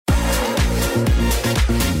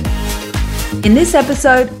In this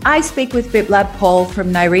episode, I speak with Biplab Paul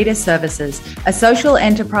from Nairita Services, a social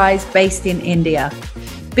enterprise based in India.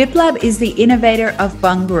 Biplab is the innovator of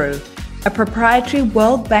Bungru, a proprietary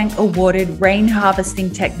World Bank awarded rain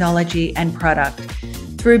harvesting technology and product.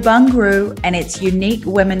 Through Bungru and its unique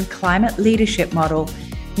women climate leadership model,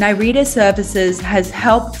 Nairita Services has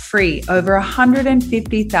helped free over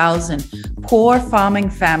 150,000 poor farming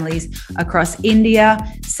families across India,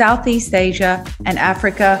 Southeast Asia, and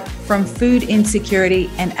Africa from food insecurity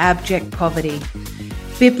and abject poverty.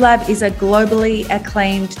 Biplab is a globally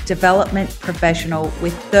acclaimed development professional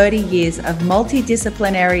with 30 years of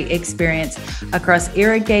multidisciplinary experience across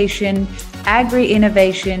irrigation,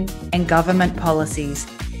 agri-innovation, and government policies.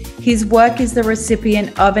 His work is the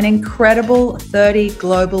recipient of an incredible 30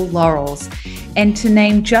 global laurels, and to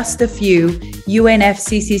name just a few,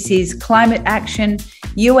 UNFCCC's Climate Action,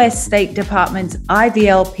 US State Department's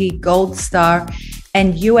IVLP Gold Star,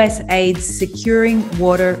 and USAID's Securing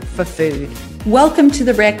Water for Food. Welcome to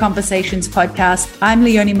the Rare Conversations podcast. I'm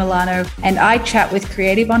Leonie Milano, and I chat with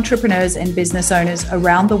creative entrepreneurs and business owners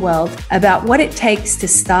around the world about what it takes to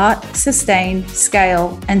start, sustain,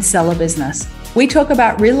 scale, and sell a business. We talk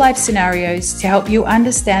about real-life scenarios to help you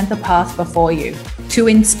understand the path before you, to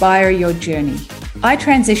inspire your journey. I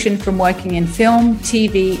transitioned from working in film,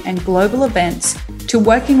 TV, and global events to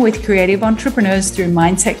working with creative entrepreneurs through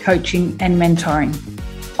mindset coaching and mentoring.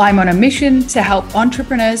 I'm on a mission to help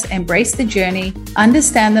entrepreneurs embrace the journey,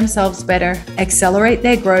 understand themselves better, accelerate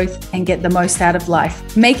their growth, and get the most out of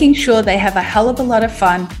life, making sure they have a hell of a lot of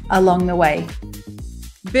fun along the way.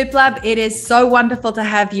 Biplab, it is so wonderful to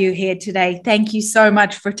have you here today. Thank you so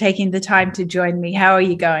much for taking the time to join me. How are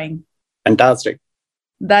you going? Fantastic.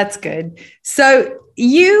 That's good. So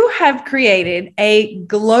you have created a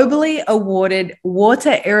globally awarded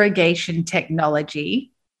water irrigation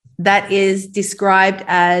technology that is described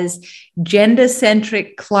as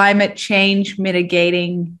gender-centric climate change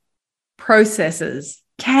mitigating processes.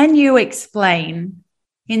 Can you explain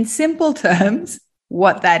in simple terms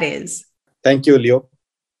what that is? Thank you, Leo.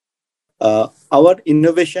 Our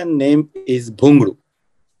innovation name is Bhungru,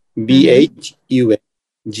 Bhungro.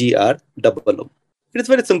 It is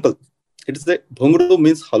very simple. Bhungru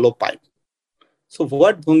means hollow pipe. So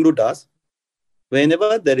what Bhungru does,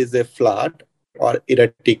 whenever there is a flood or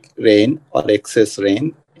erratic rain or excess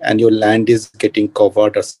rain and your land is getting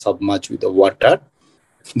covered or submerged with the water,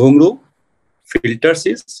 Bhungru filters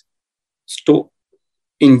it,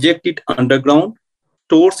 inject it underground,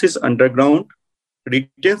 stores it underground,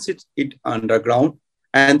 retains it underground,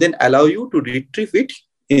 and then allow you to retrieve it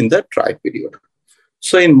in the dry period.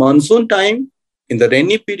 So in monsoon time, in the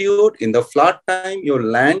rainy period, in the flood time, your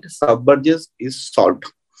land submerges is solved.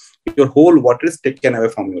 Your whole water is taken away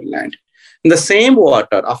from your land. In the same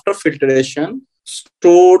water, after filtration,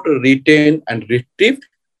 stored, retained, and retrieved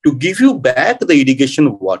to give you back the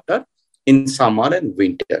irrigation water in summer and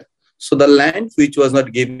winter. So the land which was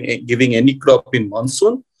not giving any crop in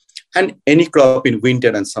monsoon and any crop in winter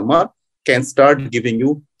and summer can start giving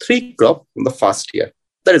you 3 crops in the first year.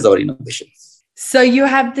 That is our innovation. So you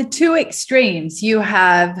have the two extremes. You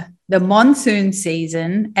have the monsoon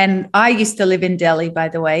season, and I used to live in Delhi, by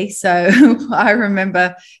the way, so I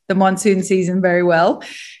remember the monsoon season very well.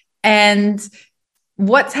 And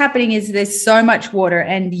what's happening is there's so much water,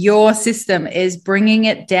 and your system is bringing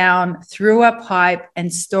it down through a pipe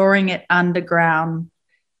and storing it underground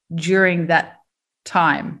during that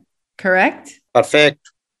time. Correct? Perfect.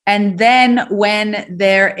 And then when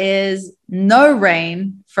there is no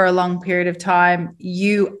rain for a long period of time,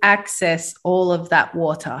 you access all of that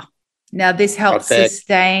water. Now, this helps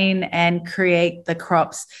sustain and create the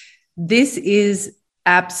crops. This is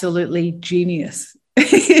absolutely genius.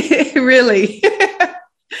 Really.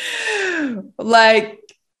 Like,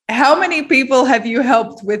 how many people have you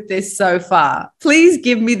helped with this so far? Please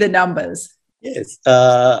give me the numbers. Yes.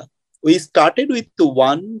 We started with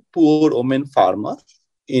one poor woman farmer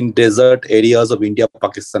in desert areas of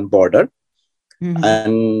India-Pakistan border. Mm-hmm.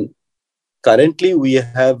 And currently we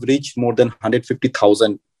have reached more than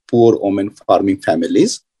 150,000 poor women farming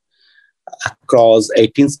families across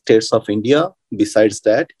 18 states of India. Besides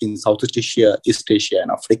that, in Southeast Asia, East Asia, and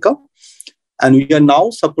Africa. And we are now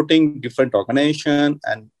supporting different organizations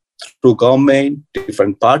and through government,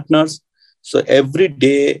 different partners. So every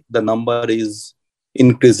day the number is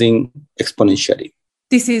increasing exponentially.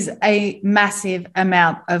 This is a massive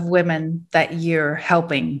amount of women that you're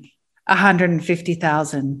helping,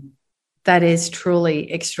 150,000. That is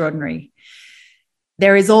truly extraordinary.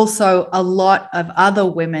 There is also a lot of other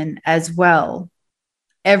women as well,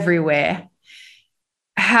 everywhere.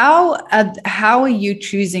 How are you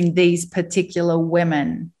choosing these particular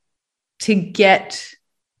women to get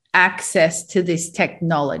access to this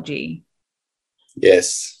technology?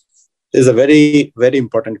 Yes, this is a very, very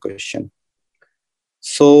important question.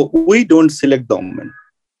 So we don't select the women.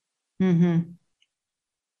 Mm-hmm.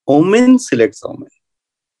 Women selects women.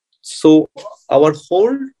 So our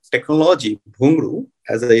whole technology, Bhungru,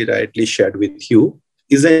 as I rightly shared with you,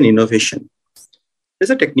 is an innovation. It's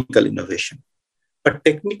a technical innovation. But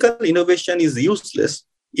technical innovation is useless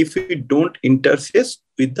if we don't interface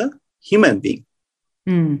with the human being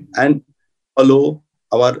and follow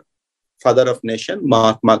our father of nation,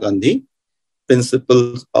 Mahatma Gandhi,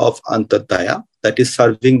 principles of Antadaya, that is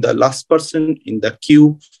serving the last person in the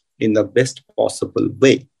queue in the best possible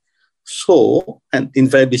way. So, and in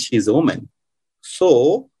fact, she is a woman.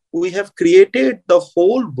 So, we have created the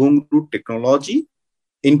whole Bhungru technology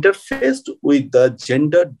interfaced with the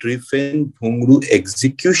gender-driven Bhungru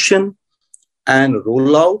execution and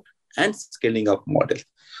rollout and scaling up model.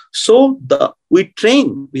 So we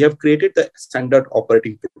have created the standard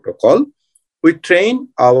operating protocol. We train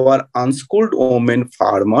our unschooled women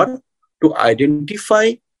farmer to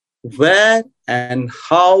identify where and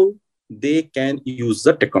how they can use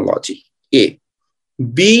the technology. A.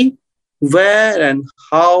 B. Where and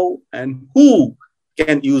how and who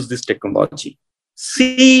can use this technology.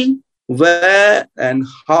 C. Where and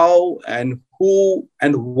how and who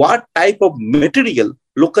and what type of material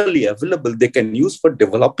locally available they can use for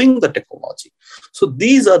developing the technology. So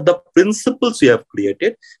these are the principles we have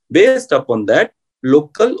created. Based upon that,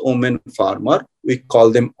 local women farmer, we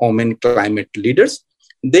call them women climate leaders,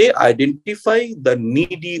 they identify the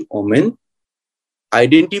needy women,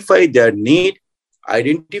 identify their need,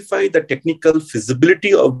 identify the technical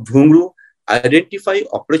feasibility of Bhungru, identify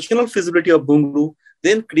operational feasibility of Bhungru,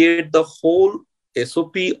 then create the whole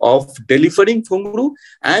SOP of delivering Bhungru,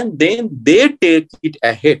 and then they take it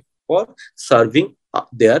ahead for serving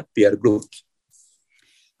their peer groups.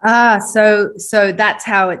 So that's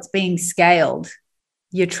how it's being scaled.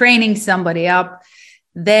 You're training somebody up,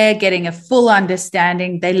 they're getting a full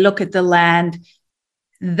understanding, they look at the land,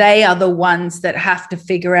 they are the ones that have to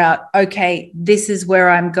figure out, okay, this is where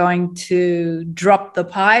I'm going to drop the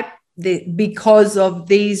pipe because of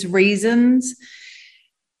these reasons.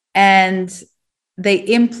 And they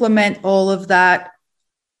implement all of that.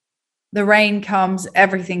 The rain comes,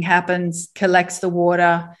 everything happens, collects the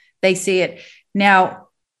water, they see it. Now,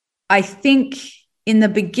 I think in the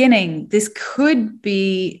beginning, this could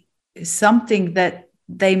be something that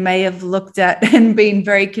they may have looked at and been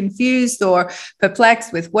very confused or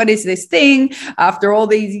perplexed with. What is this thing? After all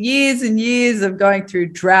these years and years of going through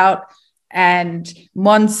drought and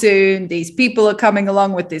monsoon, these people are coming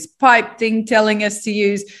along with this pipe thing telling us to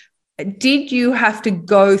use. Did you have to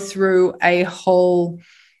go through a whole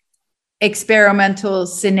experimental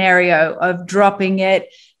scenario of dropping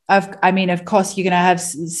it? Of course, you're going to have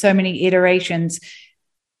so many iterations,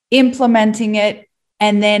 implementing it,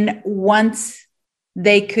 and then once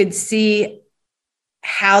they could see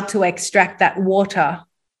how to extract that water,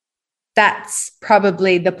 that's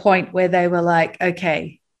probably the point where they were like,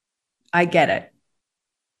 okay, I get it.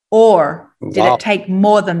 Or did it take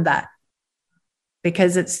more than that?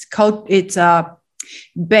 Because it's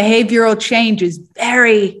behavioral change is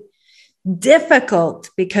very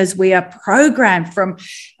difficult because we are programmed from,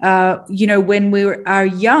 when we are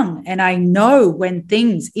young. And I know when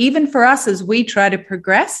things, even for us as we try to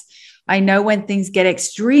progress, I know when things get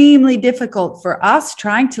extremely difficult for us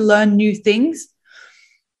trying to learn new things,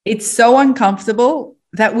 it's so uncomfortable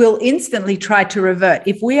that we'll instantly try to revert.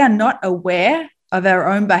 If we are not aware of our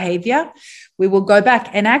own behavior, we will go back.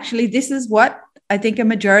 And actually, this is what I think a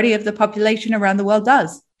majority of the population around the world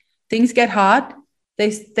does. Things get hard.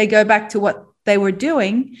 They go back to what they were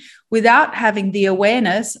doing without having the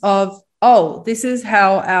awareness of, oh, this is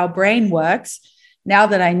how our brain works. Now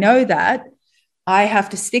that I know that, I have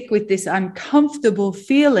to stick with this uncomfortable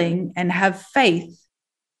feeling and have faith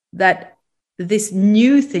that this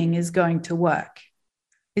new thing is going to work.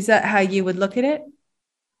 Is that how you would look at it?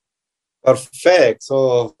 Perfect.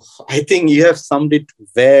 So I think you have summed it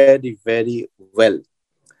very, very well.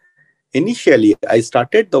 Initially, I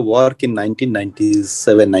started the work in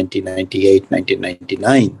 1997, 1998,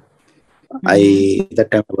 1999.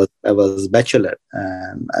 That time I was bachelor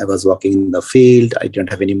and I was working in the field. I didn't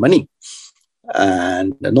have any money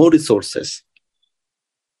and no resources.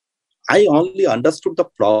 I only understood the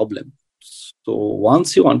problem. So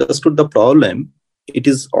once you understood the problem, it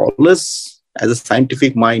is always, as a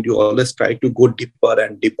scientific mind, you always try to go deeper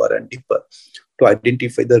and deeper and deeper to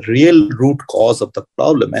identify the real root cause of the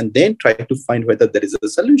problem and then try to find whether there is a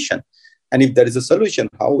solution. And if there is a solution,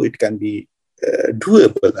 how it can be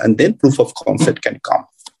doable, and then proof of concept can come.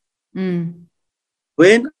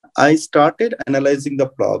 When I started analyzing the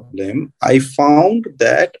problem, I found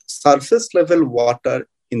that surface level water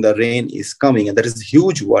in the rain is coming, and there is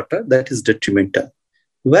huge water that is detrimental.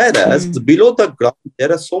 Whereas below the ground,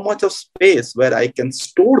 there is so much of space where I can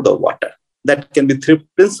store the water. That can be three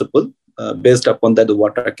principles. Based upon that, the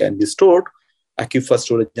water can be stored: aquifer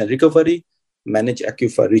storage and recovery, manage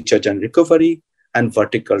aquifer recharge and recovery, and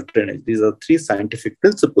vertical drainage. These are three scientific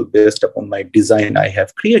principles based upon my design I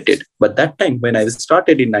have created. But that time, when I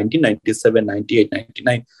started in 1997, 98,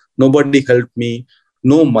 99, nobody helped me,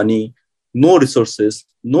 no money, no resources,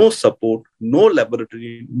 no support, no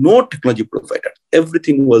laboratory, no technology provider.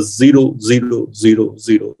 Everything was 0, 0, 0,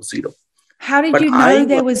 0, 0. How did you know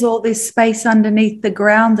there was all this space underneath the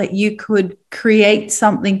ground that you could create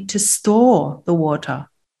something to store the water?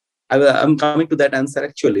 I'm coming to that answer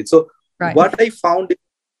actually. So what I found is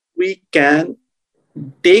we can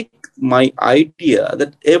take my idea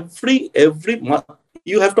that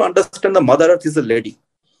you have to understand the Mother Earth is a lady.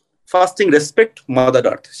 First thing, respect Mother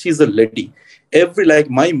Earth. She's a lady. Like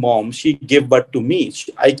my mom, she gave birth to me.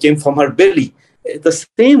 I came from her belly. The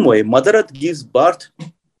same way, Mother Earth gives birth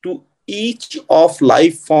to each of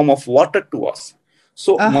life form of water to us.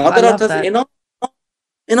 So Mother Earth has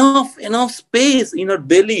enough space in her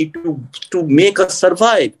belly to make us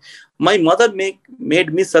survive. My mother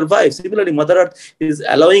made me survive. Similarly, Mother Earth is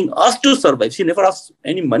allowing us to survive. She never asked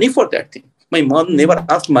any money for that thing. My mom never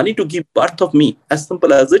asked money to give birth of me, as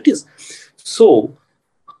simple as it is. So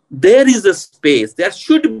there is a space. There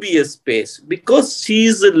should be a space because she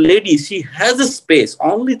is a lady. She has a space.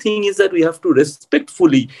 Only thing is that we have to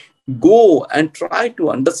respectfully go and try to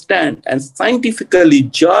understand and scientifically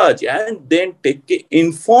judge and then take an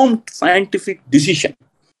informed scientific decision.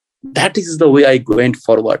 That is the way I went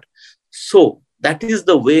forward. So that is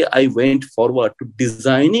the way I went forward to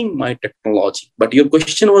designing my technology. But your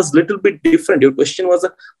question was a little bit different. Your question was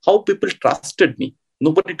how people trusted me.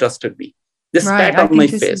 Nobody trusted me. They spat on my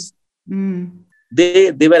face.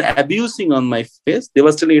 They were abusing on my face. They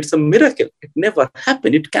were telling it's a miracle. It never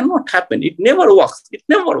happened. It cannot happen. It never works. It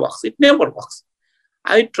never works. It never works.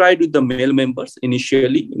 I tried with the male members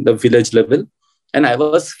initially in the village level, and I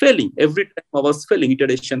was failing. Every time I was failing,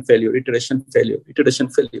 iteration, failure, iteration, failure, iteration,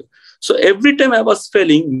 failure. So every time I was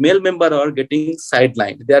failing, male members are getting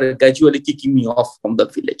sidelined. They are gradually kicking me off from the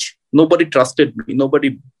village. Nobody trusted me.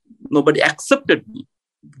 Nobody accepted me.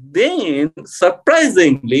 Then,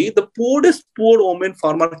 surprisingly, the poorest poor woman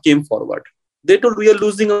farmer came forward. They told, we are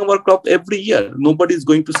losing our crop every year. Nobody is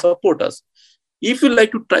going to support us. If you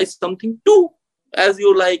like to try something, do as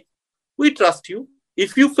you like. We trust you.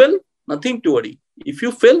 If you fail, nothing to worry. If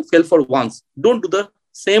you fail for once. Don't do the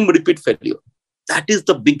same repeat failure. That is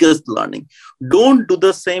the biggest learning. Don't do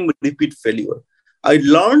the same repeat failure. I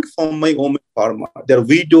learned from my women farmer. They're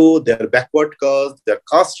widow, they're backward caste, they're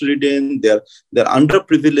caste-ridden, they're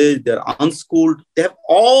underprivileged, they're unschooled. They have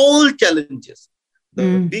all challenges.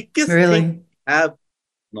 The biggest thing have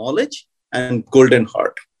knowledge and golden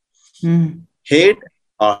heart. Head,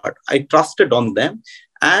 heart. I trusted on them,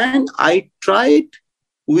 and I tried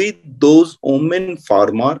with those women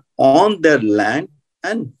farmer on their land,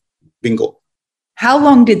 and bingo. How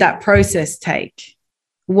long did that process take?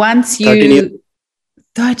 Once you 13 years.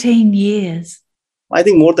 13 years. I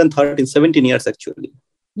think more than 17 years actually.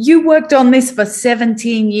 You worked on this for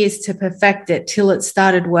 17 years to perfect it till it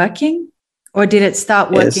started working? Or did it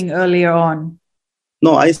start working earlier on?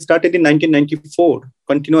 No, I started in 1994,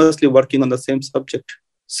 continuously working on the same subject,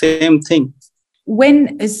 same thing.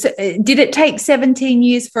 Did it take 17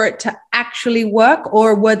 years for it to actually work,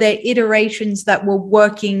 or were there iterations that were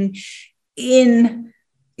working in,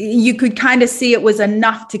 you could kind of see it was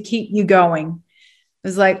enough to keep you going? It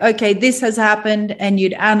was like, okay, this has happened, and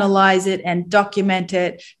you'd analyze it and document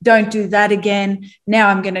it. Don't do that again. Now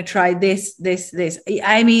I'm going to try this.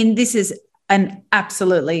 I mean, this is an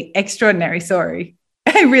absolutely extraordinary story.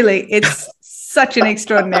 It's such an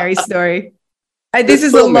extraordinary story. This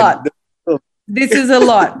is a lot. This is a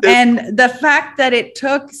lot. And the fact that it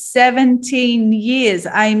took 17 years,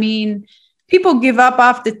 I mean, people give up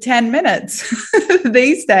after 10 minutes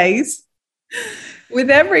these days with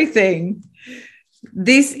everything.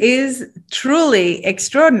 This is truly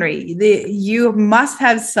extraordinary. You must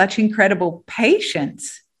have such incredible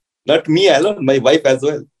patience. Not me alone, my wife as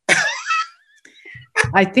well.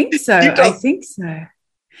 I think so.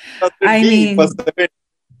 I mean,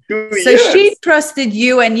 so years. she trusted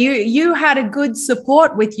you, and you had a good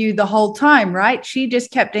support with you the whole time, right? She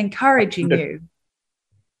just kept encouraging you.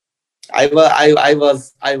 I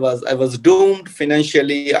was doomed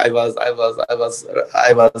financially. I was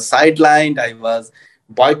sidelined. I was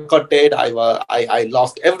boycotted. I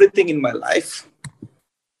lost everything in my life.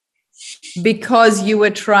 Because you were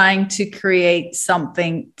trying to create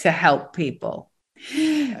something to help people.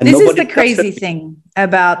 And This is nobody the crazy trusted me. thing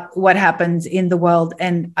about what happens in the world.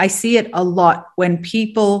 And I see it a lot when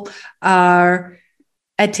people are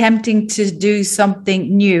attempting to do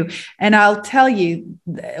something new. And I'll tell you,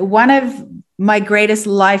 one of my greatest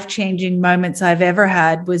life-changing moments I've ever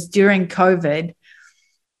had was during COVID.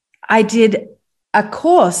 I did a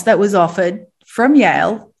course that was offered from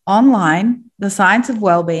Yale online, The Science of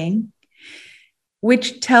Wellbeing,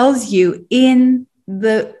 which tells you in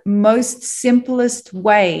the most simplest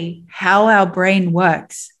way how our brain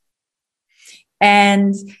works.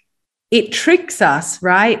 And it tricks us,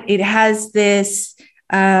 right? It has this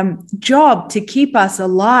job to keep us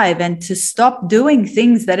alive and to stop doing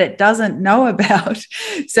things that it doesn't know about.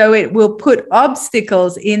 So it will put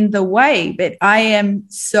obstacles in the way. But I am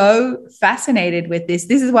so fascinated with this.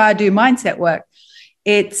 This is why I do mindset work.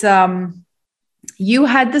 It's you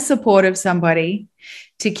had the support of somebody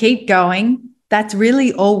to keep going. That's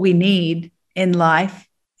really all we need in life.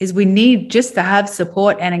 Is we need just to have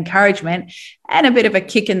support and encouragement and a bit of a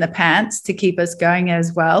kick in the pants to keep us going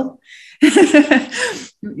as well.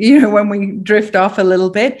 When we drift off a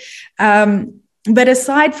little bit. But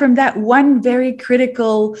aside from that, one very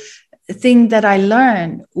critical thing that I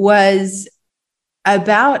learned was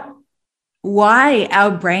about why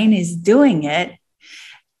our brain is doing it,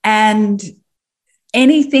 and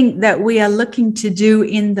anything that we are looking to do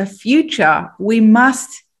in the future, we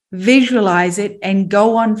must visualize it and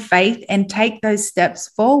go on faith and take those steps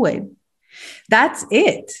forward. That's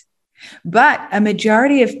it. But a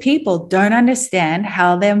majority of people don't understand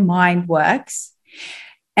how their mind works.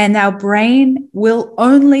 And our brain will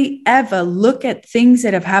only ever look at things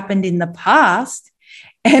that have happened in the past.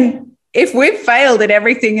 And if we've failed at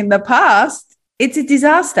everything in the past, it's a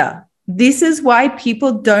disaster. This is why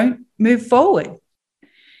people don't move forward.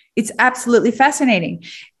 It's absolutely fascinating.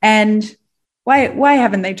 And why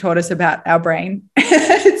haven't they taught us about our brain?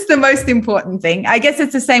 It's the most important thing. I guess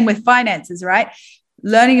it's the same with finances, right?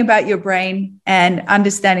 Learning about your brain and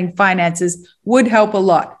understanding finances would help a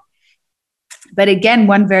lot. But again,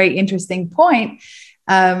 one very interesting point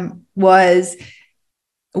was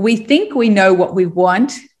we think we know what we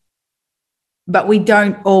want, but we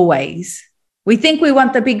don't always. We think we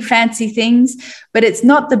want the big fancy things, but it's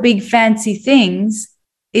not the big fancy things.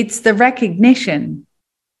 It's the recognition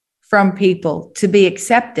from people to be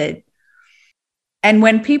accepted. And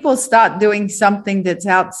when people start doing something that's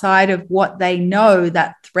outside of what they know,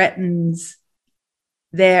 that threatens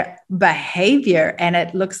their behavior and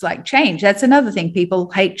it looks like change. That's another thing. People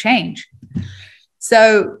hate change.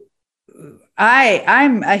 So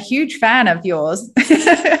I'm a huge fan of yours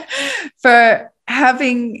for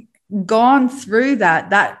having gone through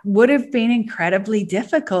that. That would have been incredibly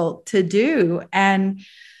difficult to do. And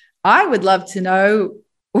I would love to know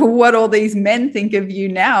what all these men think of you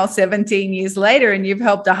now, 17 years later, and you've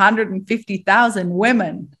helped 150,000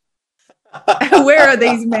 women. Where are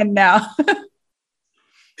these men now?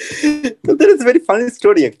 That is a very funny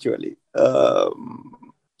story, actually.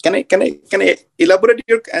 Can I elaborate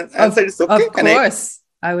your answer? Is okay? Of course.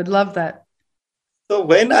 I would love that. So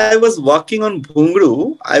when I was working on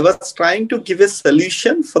Bhungru, I was trying to give a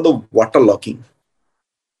solution for the waterlogging.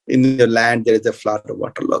 In your land, there is a flood of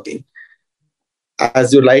waterlogging.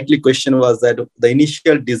 As your likely question was that the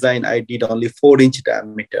initial design, I did only 4-inch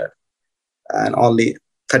diameter and only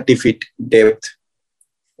 30 feet depth.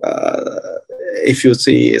 If you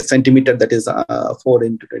see a centimeter, that is 4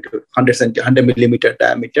 into 100 millimeter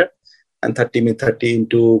diameter, and 30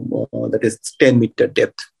 into that is 10 meter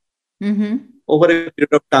depth. Mm-hmm. Over a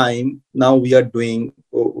period of time, now we are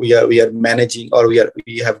managing, or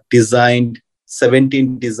we have designed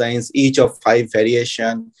 17 designs, each of 5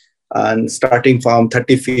 variation, and starting from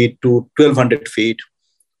 30 feet to 1200 feet,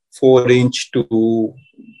 4-inch to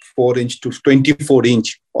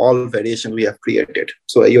 24-inch, all variation we have created.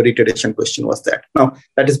 So your iteration question was that. Now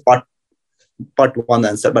that is part one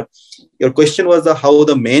answer. But your question was how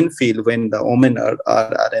the men feel when the women are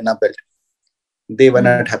enabled. They were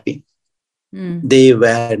not happy. They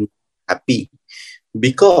were happy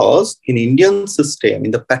because in Indian system,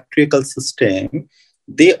 in the patriarchal system,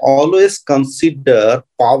 they always consider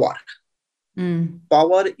power.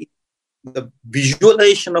 Power, the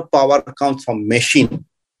visualization of power comes from machine.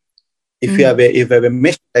 If you have a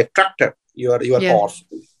machine, a tractor, you are powerful.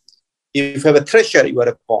 If you have a thresher, you are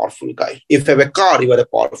a powerful guy. If you have a car, you are a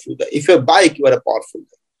powerful guy. If you have a bike, you are a powerful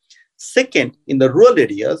guy. Second, in the rural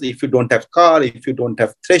areas, if you don't have car, if you don't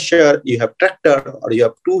have thresher, you have tractor or you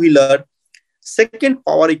have two-wheeler. Second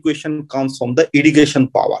power equation comes from the irrigation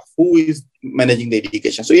power. Who is managing the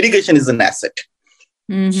irrigation? So irrigation is an asset.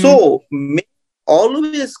 So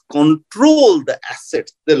always control the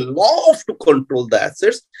assets. They love to control the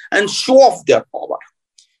assets and show off their power.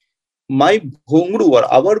 My Bhungru or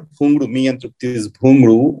our Bhungru, me and Trupti's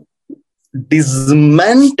Bhungru,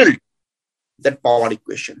 dismantled that power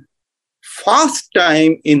equation. First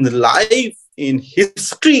time in life, in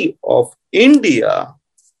history of India,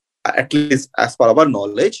 at least as per our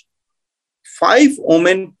knowledge, 5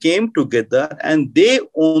 women came together and they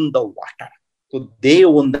own the water. So they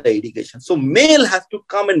own the irrigation. So male has to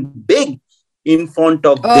come and beg in front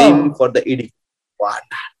of them for the irrigation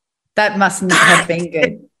water. That must not have been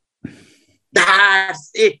good.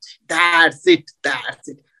 That's it.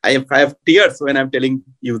 I have tears when I'm telling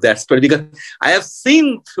you that story, because I have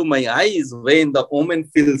seen through my eyes when the woman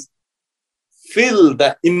feel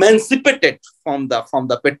the emancipated from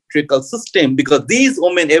the patriarchal system, because these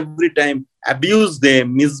women every time abuse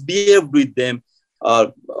them, misbehave with them,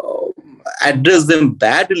 address them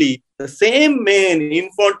badly. The same men in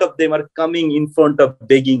front of them are coming in front of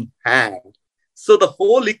begging hand. So the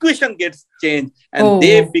whole equation gets changed and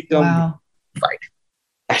they become right.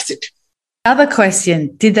 That's it. Other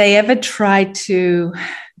question, did they ever try to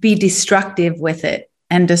be destructive with it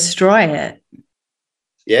and destroy it?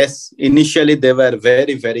 Yes, initially they were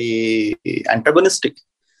very, very antagonistic.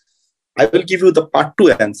 I will give you the part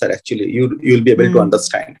 2 answer actually. You'll be able to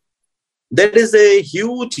understand. There is a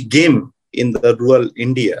huge game in the rural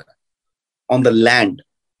India on the land.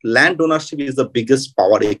 Land ownership is the biggest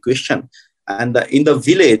power equation. And in the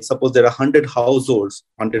village, suppose there are 100 households,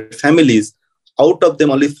 100 families. Out of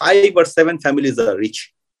them, only 5 or 7 families are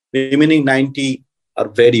rich. Remaining 90 are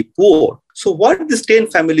very poor. So what this 10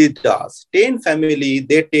 family does, 10 family,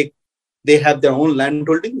 they have their own land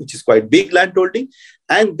holding, which is quite big land holding,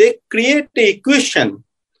 and they create an equation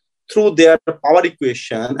through their power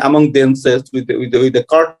equation among themselves with the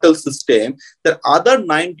cartel system, that other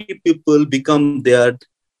 90 people become their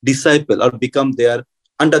disciple or become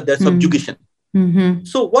under their subjugation.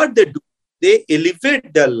 So what they do, they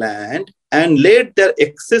elevate their land and let their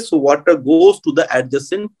excess water goes to the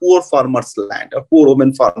adjacent poor farmer's land or poor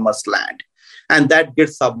woman farmer's land. And that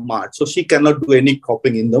gets submerged. So she cannot do any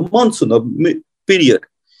cropping in the monsoon period.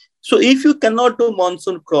 So if you cannot do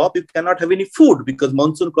monsoon crop, you cannot have any food, because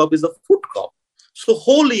monsoon crop is a food crop. So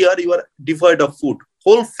whole year you are devoid of food.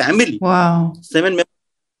 Whole family, 7 members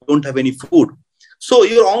don't have any food. So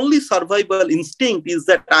your only survival instinct is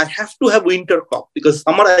that I have to have winter crop, because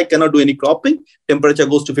summer I cannot do any cropping. Temperature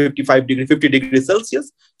goes to 55 degrees, 50 degrees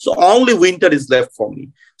Celsius. So only winter is left for me.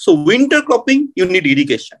 So winter cropping, you need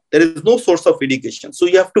irrigation. There is no source of irrigation. So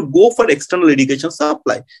you have to go for external irrigation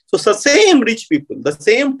supply. So the same rich people, the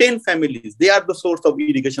same 10 families, they are the source of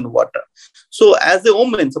irrigation water. So as a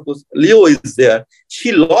woman, suppose Leo is there,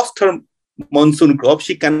 she lost her monsoon crop.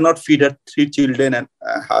 She cannot feed her 3 children and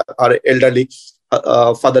her elderly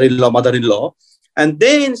father-in-law, mother-in-law. And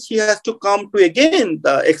then she has to come to again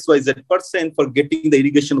the XYZ person for getting the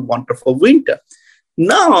irrigation water for winter.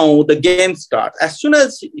 Now the game starts. As soon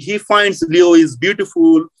as he finds Leo is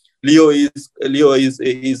beautiful, Leo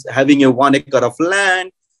is having a 1 acre of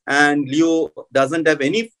land, and Leo doesn't have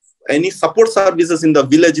any support services in the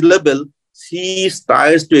village level, he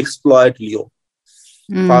tries to exploit Leo.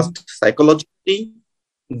 First psychologically,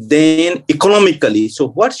 then economically. So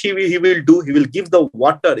what he will do, he will give the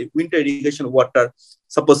water, winter irrigation water.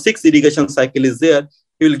 Suppose 6 irrigation cycle is there,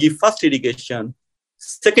 he will give first irrigation.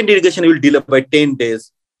 Second irrigation, he will delay by 10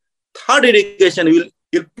 days. Third irrigation, he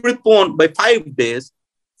will prepone by 5 days.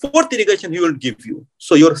 Fourth irrigation, he will give you.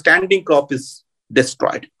 So your standing crop is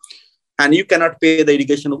destroyed. And you cannot pay the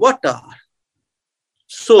irrigation water.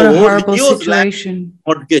 So what a horrible situation.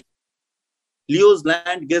 Leo's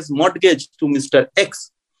land gets mortgaged to Mr.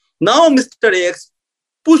 X. Now Mr. X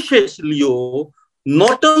pushes Leo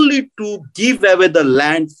not only to give away the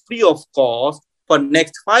land free of cost for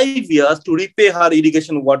next 5 years to repay her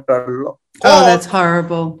irrigation water. That's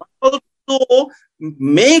horrible. Also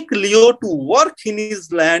make Leo to work in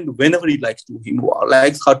his land whenever he likes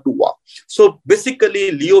her to work. So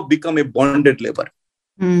basically Leo become a bonded labor.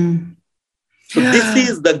 So this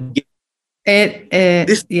is the game.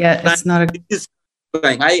 It's not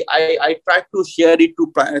I tried to share it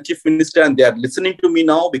to Chief Minister, and they are listening to me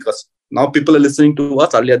now, because now people are listening to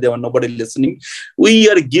us. Earlier there was nobody listening. We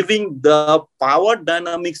are giving the power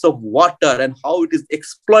dynamics of water and how it is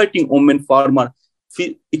exploiting women farmer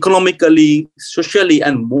economically, socially,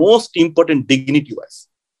 and most important, dignity-wise.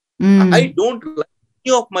 I don't like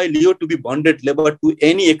of my Leo to be bonded labor to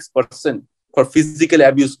any ex-person for physical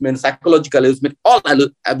abusement, psychological abusement, all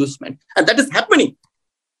abusement. And that is happening.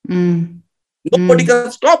 Nobody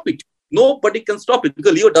can stop it. Nobody can stop it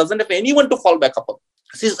because Leo doesn't have anyone to fall back upon.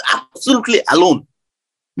 She's absolutely alone.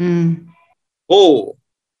 Oh,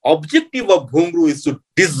 objective of Bhungru is to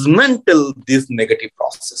dismantle this negative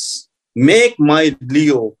process. Make my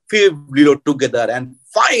Leo, Leo together and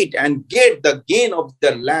fight and get the gain of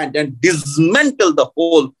their land and dismantle the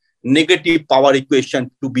whole negative power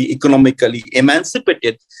equation to be economically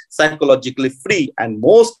emancipated, psychologically free, and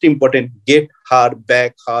most important, get her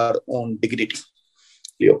back her own dignity.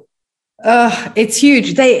 Leo. It's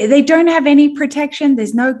huge. They don't have any protection.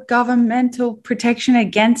 There's no governmental protection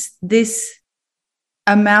against this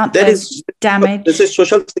amount of damage. This is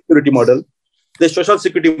social security model. The social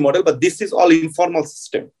security model, but this is all informal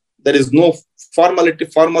system. There is no formality.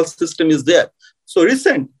 Formal system is there. So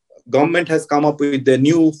recent government has come up with the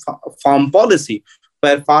new farm policy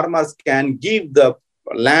where farmers can give the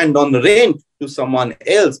land on rent to someone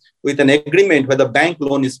else with an agreement where the bank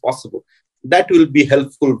loan is possible. That will be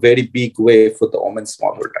helpful, very big way for the women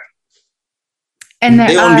smallholder. And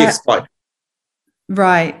they won't be exploited.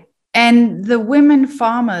 Right. And the women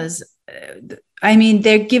farmers, I mean,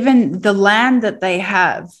 they're given the land that they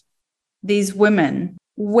have, these women.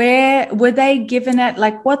 Where were they given it?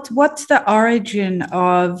 Like, what's the origin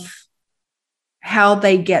of how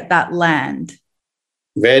they get that land?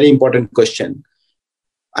 Very important question.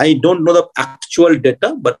 I don't know the actual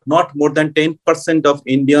data, but not more than 10% of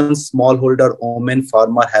Indian smallholder women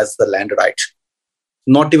farmer has the land right.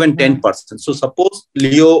 Not even 10%. So suppose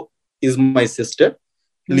Leo is my sister.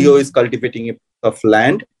 Leo is cultivating a piece of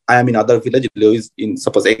land. I am in other village. Leo is in,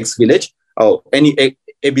 suppose, X village or any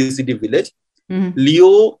ABCD village.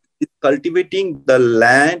 Leo is cultivating the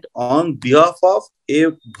land on behalf of a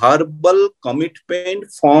verbal commitment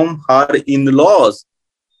from her in-laws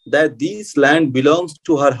that this land belongs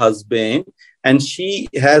to her husband and she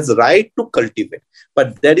has right to cultivate.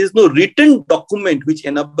 But there is no written document which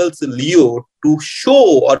enables Leo to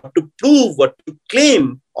show or to prove or to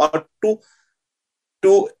claim or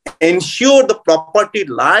to ensure the property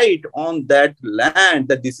right on that land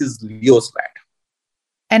that this is Leo's land.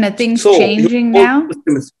 And are things changing now?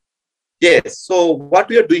 Yes. So what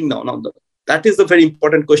we are doing now, that is a very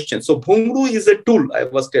important question. So Bhungru is a tool, I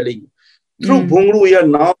was telling you. Through Bhungru, we are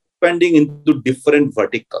now expanding into different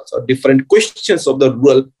verticals or different questions of the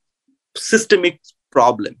rural systemic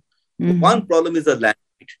problem. One problem is the land.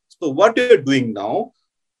 So what we are doing now,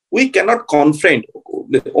 we cannot confront,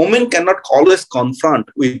 the women cannot always confront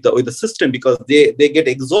with the system because they get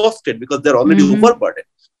exhausted because they're already overburdened.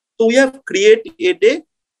 So we have created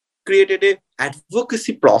a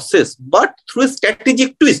advocacy process, but through a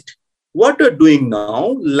strategic twist. What we're doing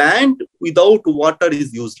now, land without water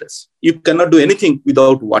is useless. You cannot do anything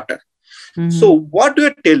without water. So what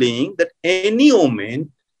we're telling that any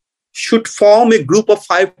woman should form a group of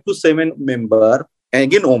 5 to 7 members,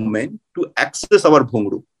 again women, to access our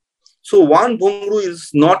Bhungru. So one Bhungru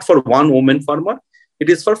is not for one woman farmer. It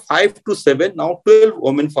is for 5 to 7, now 12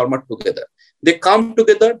 women farmer together. They come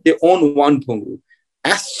together, they own one Bhungru.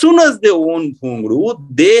 As soon as they own Bhungru,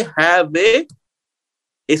 they have a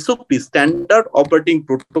SOP, standard operating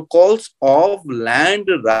protocols of land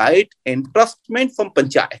right entrustment from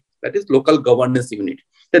Panchayat, that is local governance unit.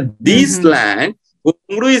 That this land,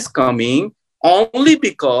 Bhungru is coming only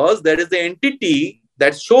because there is an entity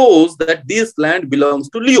that shows that this land belongs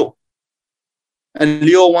to Leo. And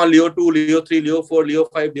Leo 1, Leo 2, Leo 3, Leo 4, Leo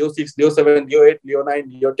 5, Leo 6, Leo 7, Leo 8, Leo 9,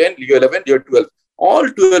 Leo 10, Leo 11, Leo 12. All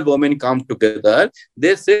 12 women come together.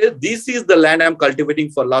 They say, this is the land I'm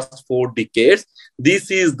cultivating for last 4 decades.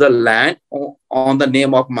 This is the land on the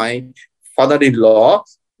name of my father-in-law,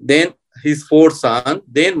 then his 4 sons,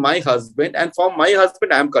 then my husband, and from my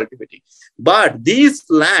husband I'm cultivating. But this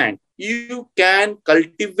land, you can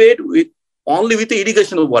cultivate only with the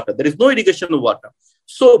irrigation of water. There is no irrigation of water.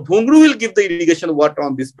 So Bhungru will give the irrigation water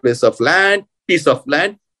on this piece of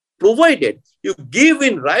land, provided you give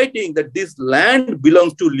in writing that this land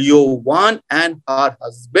belongs to Leo 1 and her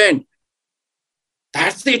husband.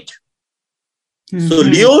 That's it. So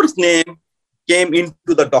Leo's name came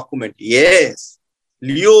into the document. Yes,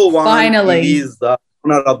 Leo 1 finally is the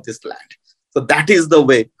owner of this land. So that is the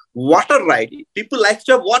way. Water right. People like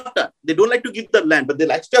to have water. They don't like to give the land, but they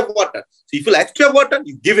like to have water. So if you like to have water,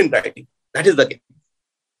 you give in writing. That is the game.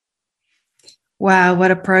 Wow,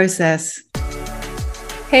 what a process.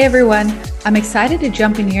 Hey everyone, I'm excited to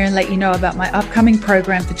jump in here and let you know about my upcoming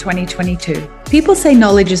program for 2022. People say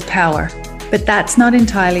knowledge is power. But that's not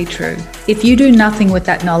entirely true. If you do nothing with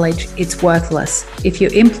that knowledge, it's worthless. If you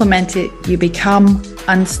implement it, you become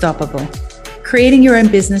unstoppable. Creating your own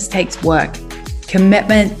business takes work,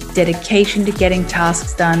 commitment, dedication to getting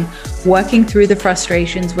tasks done, working through the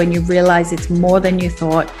frustrations when you realize it's more than you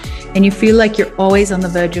thought, and you feel like you're always on the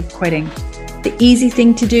verge of quitting. The easy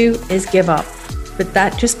thing to do is give up, but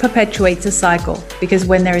that just perpetuates a cycle, because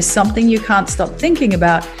when there is something you can't stop thinking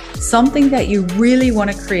about, something that you really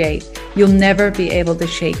want to create, you'll never be able to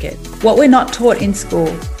shake it. What we're not taught in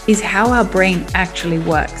school is how our brain actually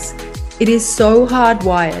works. It is so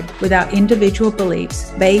hardwired with our individual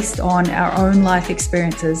beliefs based on our own life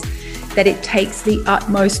experiences that it takes the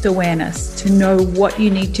utmost awareness to know what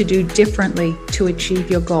you need to do differently to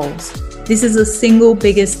achieve your goals. This is the single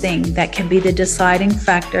biggest thing that can be the deciding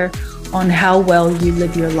factor on how well you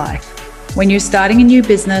live your life. When you're starting a new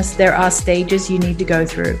business, there are stages you need to go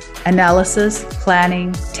through: analysis,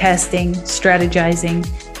 planning, testing, strategizing,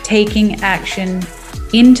 taking action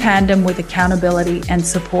in tandem with accountability and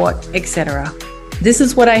support, etc. This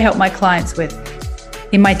is what I help my clients with.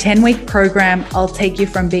 In my 10-week program, I'll take you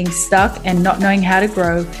from being stuck and not knowing how to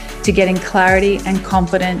grow to getting clarity and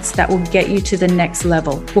confidence that will get you to the next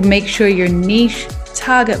level. We'll make sure your niche,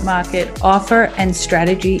 target market, offer, and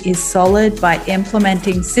strategy is solid by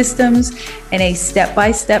implementing systems and a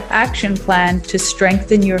step-by-step action plan to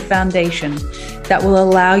strengthen your foundation that will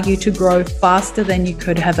allow you to grow faster than you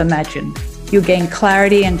could have imagined. You'll gain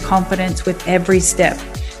clarity and confidence with every step,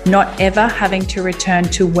 not ever having to return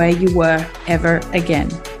to where you were ever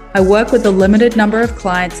again. I work with a limited number of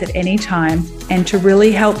clients at any time, and to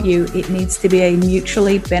really help you, it needs to be a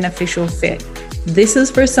mutually beneficial fit. This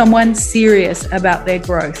is for someone serious about their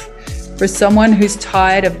growth, for someone who's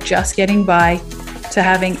tired of just getting by, to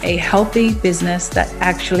having a healthy business that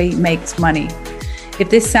actually makes money. If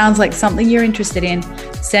this sounds like something you're interested in,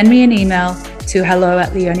 send me an email to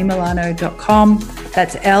hello@leonimilano.com.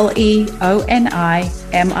 That's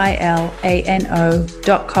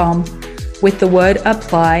LeoniMilano.com with the word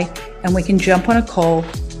apply, and we can jump on a call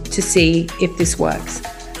to see if this works.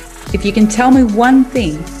 If you can tell me one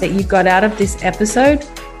thing that you got out of this episode,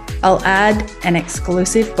 I'll add an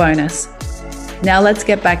exclusive bonus. Now let's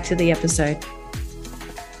get back to the episode.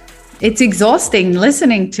 It's exhausting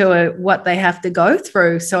listening to what they have to go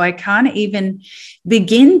through, so I can't even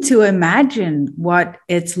begin to imagine what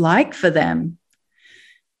it's like for them.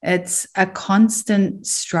 It's a constant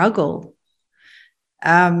struggle.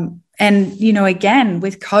 And, again,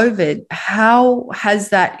 with COVID, how has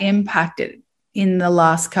that impacted in the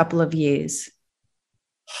last couple of years?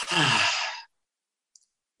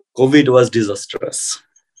 COVID was disastrous.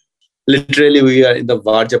 Literally, we are in the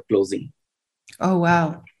verge of closing. Oh,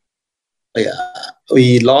 wow. Yeah,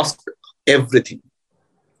 we lost everything.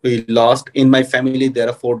 We lost, in my family, there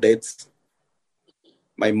are 4 deaths.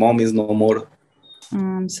 My mom is no more.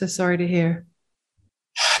 I'm so sorry to hear.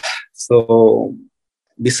 So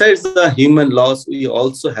besides the human loss, we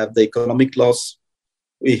also have the economic loss.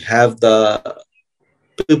 We have the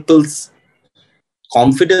people's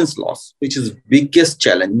confidence loss, which is biggest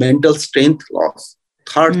challenge, mental strength loss,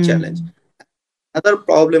 third challenge. Another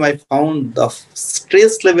problem I found, the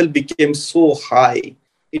stress level became so high.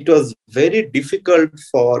 It was very difficult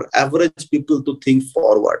for average people to think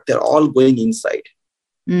forward. They're all going inside.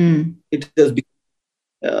 It has become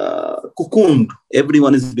cocooned.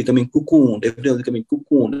 Everyone is becoming cocooned. Everyone is becoming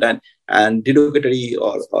cocooned, and derogatory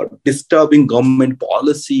or disturbing government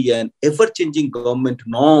policy and ever-changing government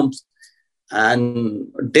norms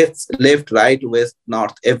and deaths left, right, west,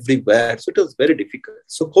 north, everywhere. So it was very difficult.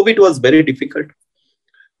 So COVID was very difficult.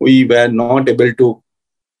 We were not able to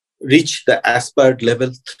reach the aspired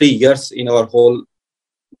level. 3 years in our whole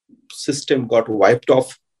system got wiped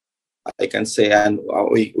off, I can say, and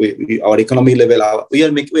our economy level, we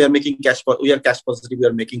are making cash. We are cash positive. We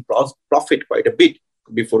are making profit quite a bit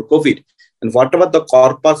before COVID, and whatever the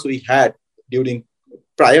corpus we had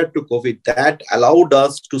prior to COVID, that allowed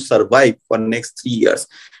us to survive for next 3 years,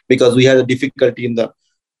 because we had a difficulty in the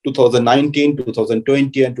 2019,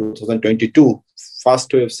 2020, and 2022,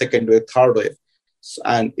 first wave, second wave, third wave,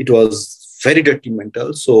 and it was very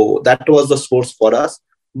detrimental. So that was the source for us,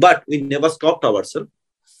 but we never stopped ourselves.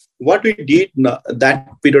 What we did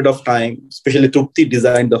that period of time, especially Trupti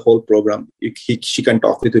designed the whole program. She can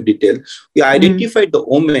talk with you detail. We identified the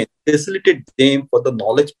women, facilitated them for the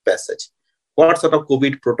knowledge passage. What sort of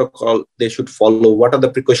COVID protocol they should follow? What are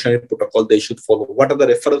the precautionary protocol they should follow? What are the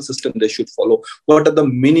referral system they should follow? What are the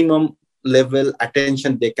minimum level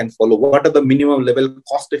attention they can follow? What are the minimum level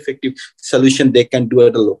cost-effective solution they can do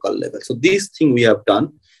at a local level? So these things we have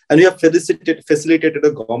done, and we have facilitated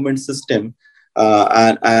a government system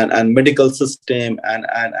and medical system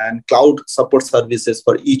and cloud support services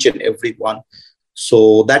for each and every one.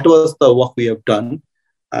 So that was the work we have done.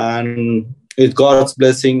 And with God's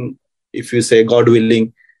blessing, if you say God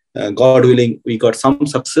willing, we got some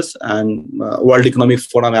success, and World Economic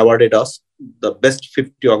Forum awarded us the best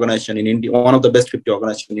 50 organization in India, one of the best 50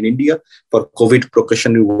 organizations in India for COVID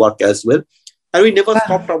precautionary work as well. And we never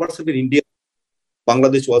stopped ourselves in India.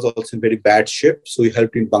 Bangladesh was also in very bad shape, so we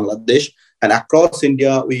helped in Bangladesh. And across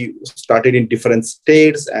India, we started in different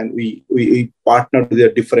states, and we partnered with a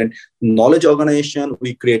different knowledge organization.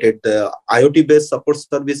 We created the IoT-based support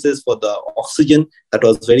services for the oxygen that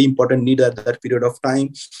was very important need at that period of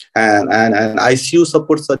time, and ICU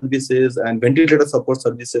support services and ventilator support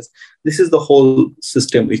services. This is the whole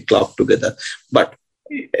system we clubbed together. But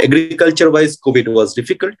agriculture-wise, COVID was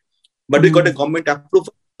difficult, but we got a government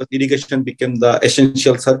approval. Irrigation became the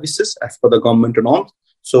essential services as per the government norms.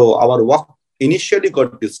 So our work initially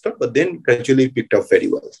got disturbed, but then gradually picked up very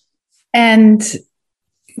well. And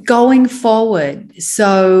going forward,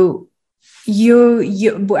 so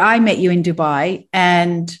I met you in Dubai,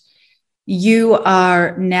 and you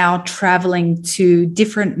are now traveling to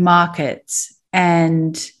different markets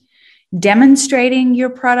and demonstrating your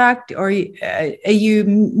product, or are you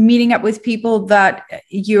meeting up with people that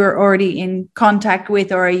you're already in contact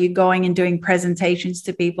with, or are you going and doing presentations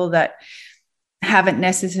to people that haven't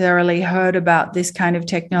necessarily heard about this kind of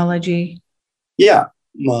technology? Yeah.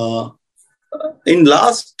 In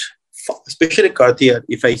last, especially Cartier,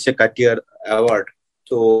 if I say Cartier award,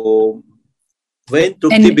 so when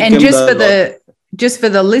Trupti became just for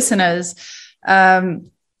the listeners,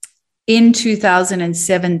 in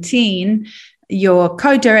 2017, your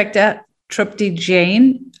co-director, Trupti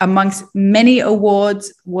Jain, amongst many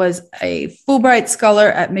awards, was a Fulbright Scholar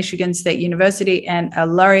at Michigan State University and a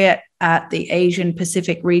laureate at the Asian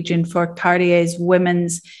Pacific region for Cartier's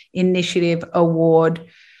Women's Initiative Award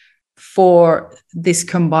for this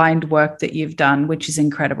combined work that you've done, which is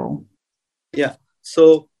incredible. Yeah.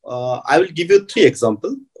 So I will give you 3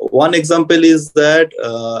 examples. One example is that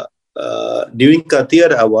during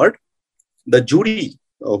Cartier Award, the jury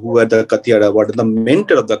who were the Cartier Award, the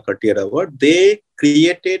mentor of the Cartier Award, they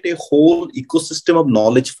created a whole ecosystem of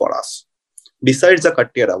knowledge for us besides the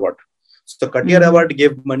Cartier Award. So the Cartier Award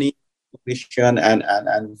gave money,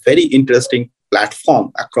 and very interesting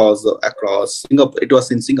platform across Singapore. It was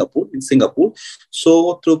in Singapore.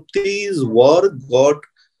 So Trupti's work got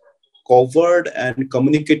covered and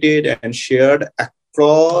communicated and shared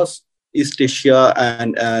across East Asia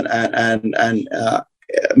and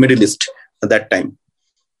Middle East at that time.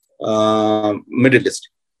 Middle East.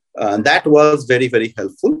 That was very, very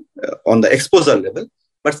helpful on the exposure level.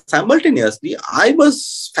 But simultaneously, I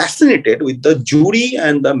was fascinated with the jury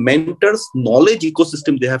and the mentors' knowledge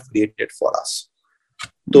ecosystem they have created for us.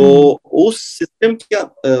 So,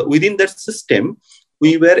 within that system,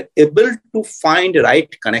 we were able to find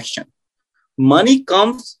right connection. Money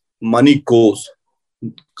comes, money goes.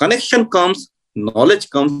 Connection comes, knowledge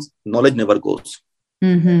never goes.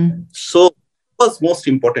 So, what was most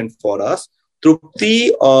important for us,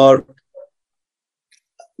 Trupti or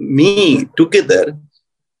me together,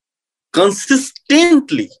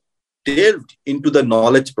 consistently delved into the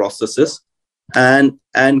knowledge processes and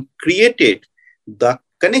created the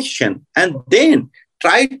connection, and then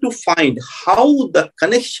tried to find how the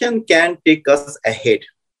connection can take us ahead.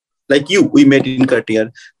 Like we met in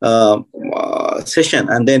Cartier session,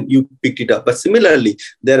 and then you picked it up. But similarly,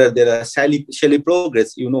 there are Shelley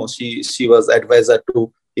Progress. She was advisor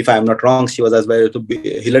to, if I'm not wrong, she was advisor to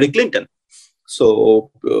Hillary Clinton.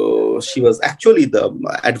 So she was actually the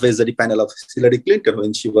advisory panel of Hillary Clinton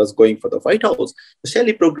when she was going for the White House.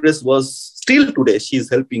 Shelley Progress was still today, she's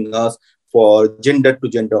helping us for gender to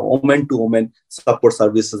gender, woman to woman support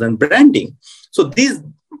services and branding. So these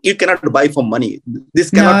you cannot buy for money. This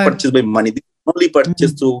cannot purchase by money. This only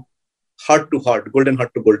purchase through heart to heart, golden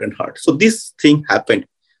heart to golden heart. So this thing happened.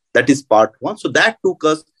 That is part one. So that took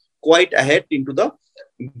us quite ahead into the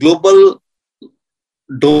global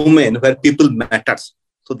domain where people matters.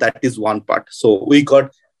 So that is one part. So we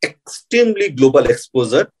got extremely global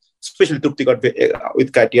exposure, especially Trupti got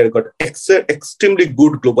with Cartier got extremely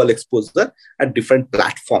good global exposure at different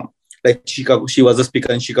platforms. Like Chicago, she was a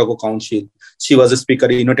speaker in Chicago Council. She was a speaker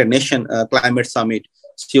in United Nations Climate Summit.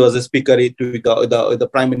 She was a speaker to the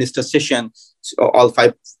Prime Minister session, all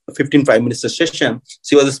 15 Prime Minister session.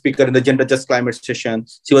 She was a speaker in the Gender Just Climate session.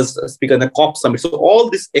 She was a speaker in the COP Summit. So all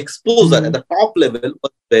this exposure at the top level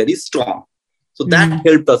was very strong. So that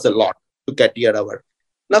helped us a lot to Cartier Award.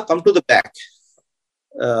 Now come to the back.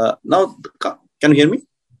 Now, can you hear me?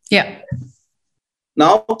 Yeah.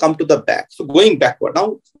 Now come to the back. So going backward, now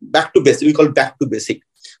back to basic, we call back to basic.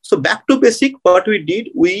 So back to basic, what we did,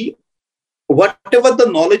 whatever the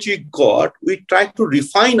knowledge we got, we tried to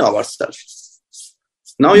refine ourselves.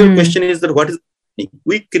 Now your question is that what is happening?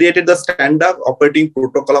 We created the standard operating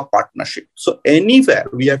protocol of partnership. So anywhere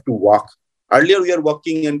we have to work. Earlier we are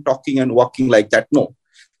working and talking and working like that. No.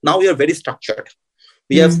 Now we are very structured.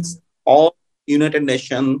 We have all United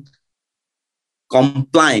Nations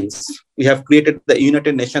compliance. We have created the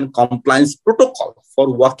United Nations compliance protocol for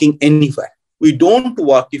working anywhere. We don't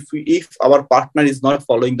work if our partner is not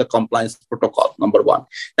following the compliance protocol, number one.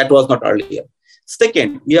 That was not earlier.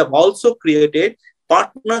 Second, we have also created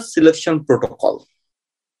partner selection protocol.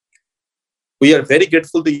 We are very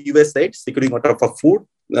grateful to USAID, Securing Water for Food.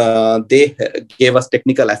 They gave us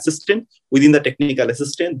technical assistance. Within the technical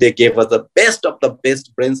assistance, they gave us the best of the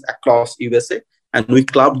best brains across USA, and we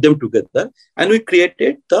clubbed them together, and we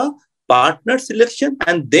created the partner selection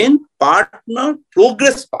and then partner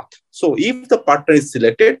progress path. So if the partner is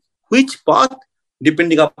selected, which path,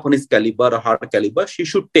 depending upon his caliber or her caliber, she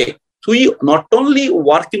should take. So we not only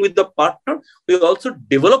working with the partner, we are also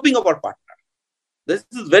developing our partner. This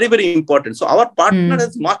is very, very important. So our partner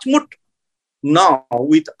has much more now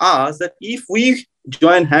with us that if we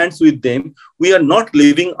join hands with them, we are not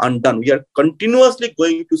leaving undone. We are continuously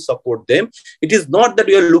going to support them. It is not that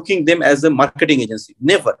we are looking them as a marketing agency.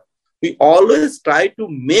 Never. We always try to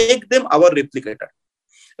make them our replicator.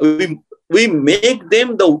 We make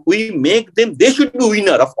them, they should be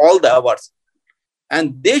winner of all the awards.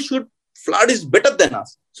 And they should flourish better than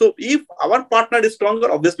us. So if our partner is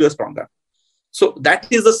stronger, obviously we are stronger. So that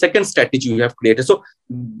is the second strategy we have created. So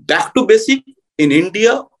back to basic, in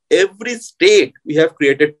India, every state we have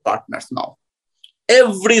created partners now.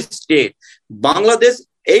 Every state. Bangladesh,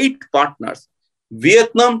 8 partners.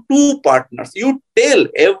 Vietnam, 2 partners. You tell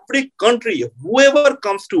every country, whoever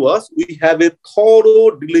comes to us, we have a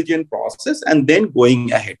thorough, diligent process and then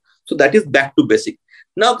going ahead. So that is back to basic.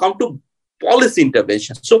 Now come to policy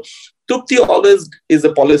intervention. So Trupti always is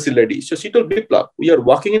a policy lady. So she told Biplab, we are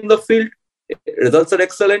working in the field. Results are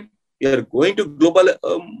excellent. We are going to global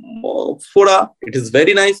fora. It is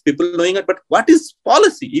very nice. People knowing it. But what is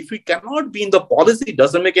policy? If we cannot be in the policy, it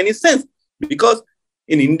doesn't make any sense. Because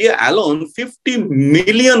in India alone, 50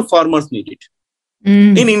 million farmers need it.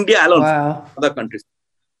 In India alone, other countries.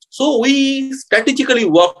 So we strategically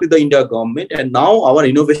work with the India government. And now our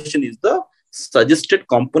innovation is the suggested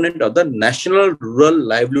component of the National Rural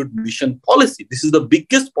Livelihood Mission policy. This is the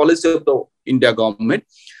biggest policy of the India government,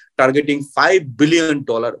 targeting $5 billion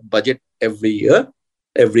budget every year,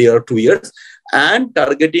 2 years, and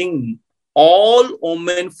targeting all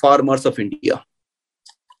women farmers of India.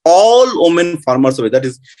 All women farmers of it. That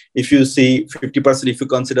is, if you see 50%, if you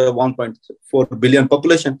consider 1.4 billion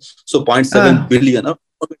population, so 0.7 billion.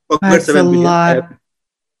 That's a lot.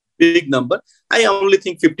 Big number. I only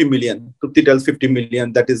think 50 million. Trupti tells 50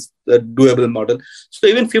 million. That is the doable model. So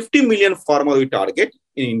even 50 million farmer we target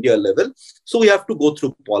in India level. So we have to go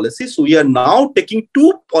through policy. So we are now taking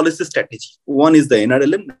 2 policy strategies. One is the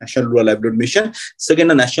NRLM, National Rural Livelihood Mission. Second,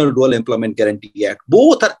 the National Rural Employment Guarantee Act.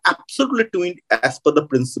 Both are absolutely tuned as per the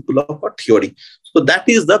principle of our theory. So that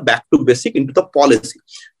is the back to basic into the policy.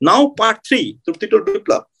 Now part 3, Trupti told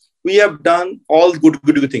Biplab, we have done all good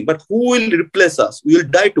things, but who will replace us? We will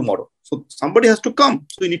die tomorrow. So somebody has to come.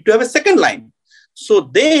 So we need to have a second line. So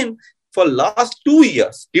then for last 2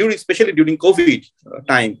 years, especially during COVID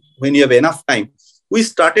time, when you have enough time, we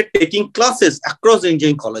started taking classes across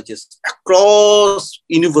engineering colleges, across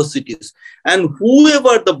universities. And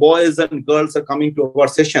whoever the boys and girls are coming to our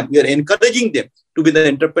session, we are encouraging them to be the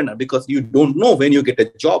entrepreneur, because you don't know when you get a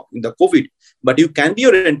job in the COVID, but you can be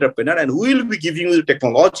your entrepreneur and we will be giving you the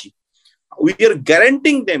technology. We are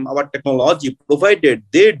guaranteeing them our technology, provided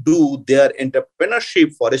they do their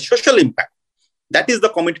entrepreneurship for a social impact. That is the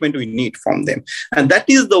commitment we need from them. And that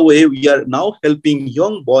is the way we are now helping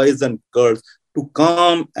young boys and girls to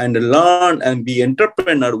come and learn and be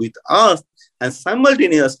entrepreneur with us, and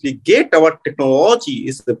simultaneously get our technology.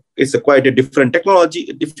 Is quite a different technology,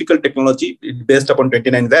 a difficult technology based upon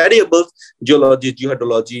 29 variables: geology,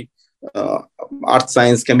 geohydrology, earth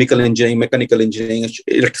science, chemical engineering, mechanical engineering,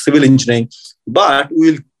 civil engineering. But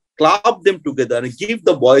we will club them together and give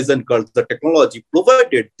the boys and girls the technology,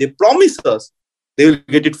 provided they promise us they will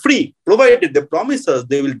get it free, provided they promise us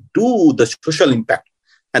they will do the social impact.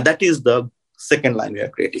 And that is the second line we are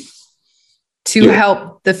creating. To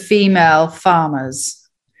help the female farmers.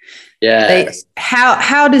 Yes.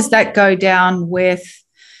 How does that go down with,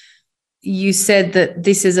 you said that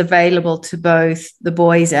this is available to both the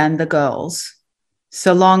boys and the girls,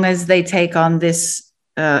 so long as they take on this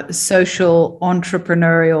social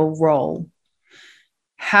entrepreneurial role.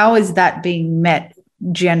 How is that being met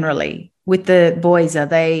generally with the boys? Are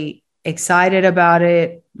they excited about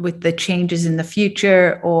it with the changes in the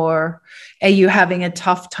future, or are you having a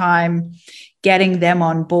tough time getting them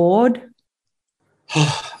on board?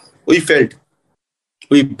 We failed.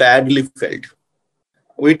 We badly failed.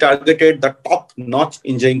 We targeted the top-notch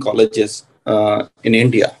engineering colleges in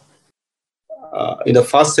India. In the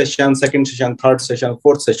first session, second session, third session,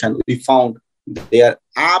 fourth session, we found they are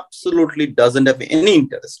absolutely doesn't have any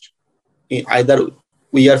interest. Either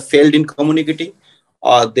we are failed in communicating,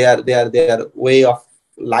 or their way of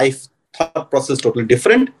life thought process totally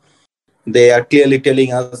different. They are clearly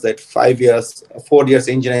telling us that 5 years, 4 years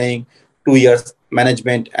engineering, 2 years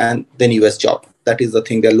management, and then US job. That is the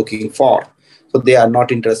thing they're looking for. So they are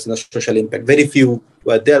not interested in the social impact. Very few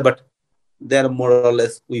were there, but they're more or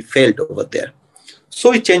less, we failed over there.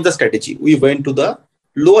 So we changed the strategy. We went to the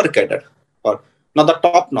lower cadre, or not the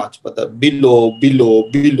top notch, but the below,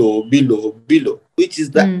 which is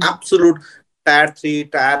the absolute tier 3,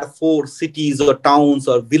 tier 4 cities or towns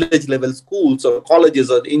or village level schools or colleges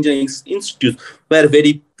or engineering institutes where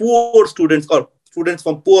very poor students or students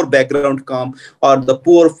from poor background come, or the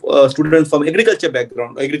poor students from agriculture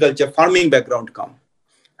background, agriculture farming background come,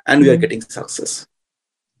 and we are getting success.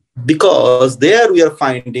 Because there we are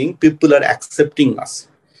finding people are accepting us.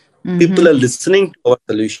 People are listening to our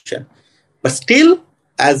solution. But still,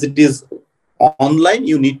 as it is online,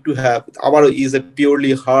 you need to have, our is a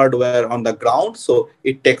purely hardware on the ground, so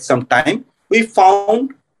it takes some time. We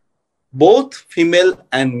found both female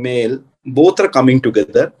and male, both are coming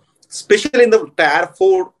together, especially in the tier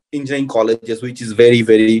 4 engineering colleges, which is very,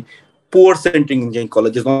 very poor centric engineering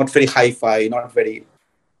colleges, not very hi-fi, not very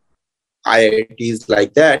IITs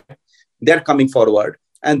like that. They're coming forward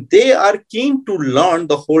and they are keen to learn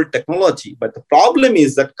the whole technology. But the problem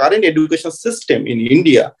is that current education system in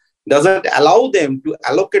India doesn't allow them to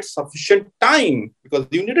allocate sufficient time, because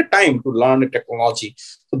you need a time to learn a technology.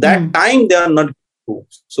 So that time they are not to.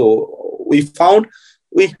 So we found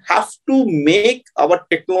we have to make our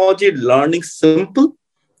technology learning simple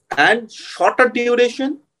and shorter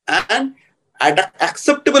duration and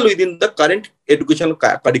acceptable within the current educational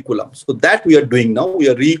curriculum. So that we are doing now. We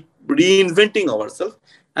are reinventing ourselves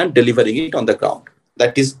and delivering it on the ground.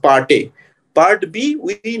 That is part A. Part B,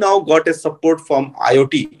 we now got a support from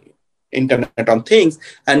IoT, Internet on Things,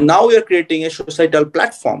 and now we are creating a societal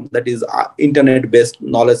platform that is internet-based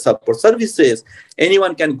knowledge support services.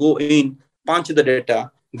 Anyone can go in, punch the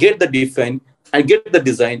data, get the define, and get the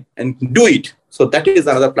design and do it. So that is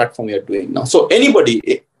another platform we are doing now. So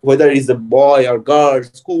anybody, whether it's a boy or girl,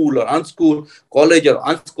 school or unschooled, college or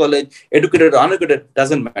uncollege, educated or uneducated,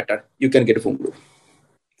 doesn't matter. You can get a Fungu.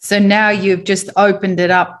 So now you've just opened it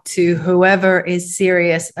up to whoever is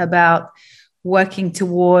serious about working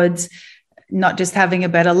towards not just having a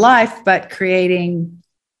better life, but creating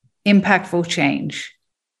impactful change.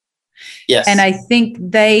 Yes. And I think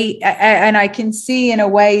and I can see in a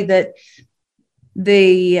way that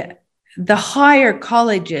the higher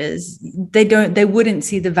colleges, they wouldn't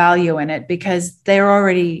see the value in it because they're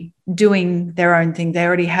already doing their own thing. They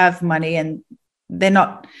already have money and they're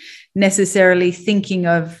not necessarily thinking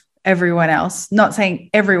of everyone else. Not saying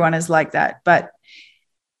everyone is like that, but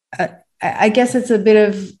I guess it's a bit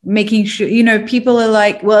of making sure, people are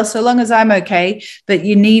like, well, so long as I'm okay, but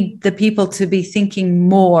you need the people to be thinking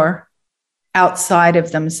more outside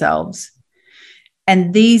of themselves.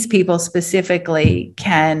 And these people specifically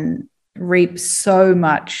can reap so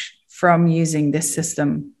much from using this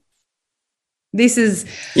system. This is,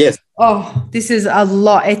 yes. This is a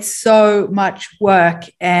lot. It's so much work.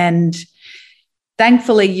 And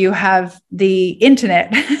thankfully you have the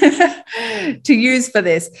internet to use for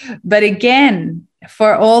this. But again,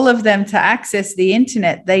 for all of them to access the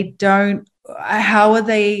internet, they don't, how are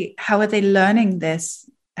they learning this?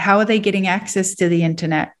 How are they getting access to the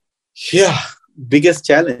internet? Yeah, biggest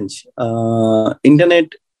challenge.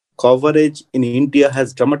 Internet coverage in India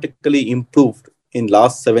has dramatically improved in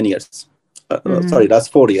last 7 years.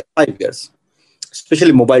 Last 4 years, 5 years.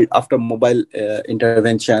 Especially mobile, after mobile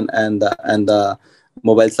intervention and the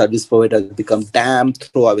mobile service provider has become damn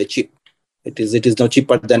throwaway cheap. It is now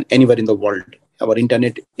cheaper than anywhere in the world. Our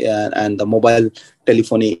internet and the mobile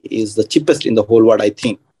telephony is the cheapest in the whole world, I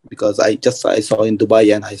think, because I saw in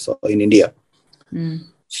Dubai and I saw in India.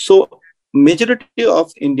 So majority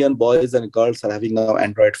of Indian boys and girls are having now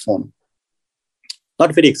Android phone.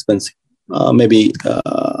 Not very expensive, maybe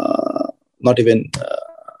not even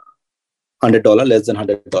 $100, less than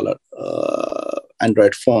 $100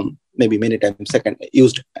 Android phone, maybe many times second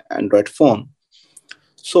used Android phone.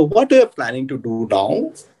 So what we are planning to do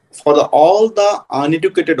now for all the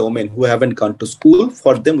uneducated women who haven't gone to school,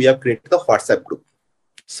 for them we have created the WhatsApp group.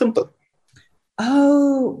 Simple.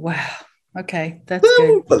 Oh, wow. Okay, that's good.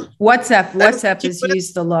 Simple. WhatsApp is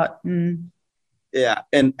used a lot. Yeah,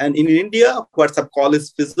 and in India, WhatsApp call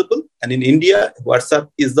is feasible, and in India, WhatsApp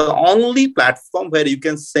is the only platform where you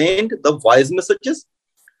can send the voice messages,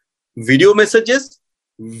 video messages,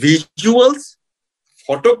 visuals,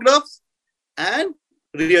 photographs, and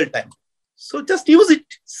real time. So just use it.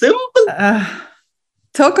 Simple.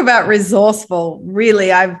 Talk about resourceful.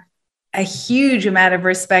 Really, I've a huge amount of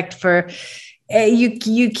respect for you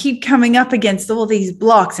keep coming up against all these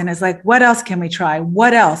blocks, and it's like, what else can we try?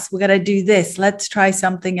 What else? We got to do this. Let's try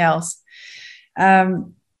something else.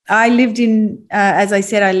 I lived in, as I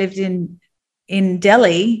said, I lived in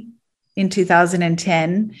Delhi in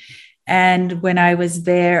 2010. And when I was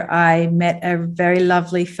there, I met a very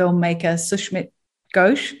lovely filmmaker, Sushmit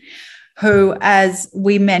Ghosh, who, as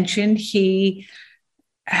we mentioned, he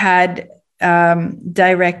had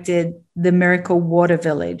directed The Miracle Water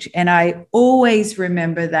Village. And I always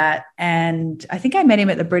remember that. And I think I met him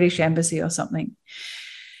at the British Embassy or something.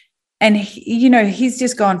 And, he's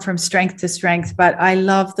just gone from strength to strength. But I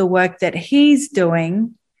love the work that he's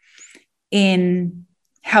doing in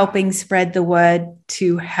helping spread the word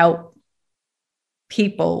to help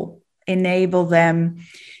people, enable them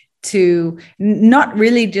to not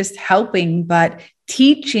really just helping, but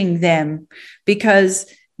teaching them, because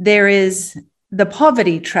there is the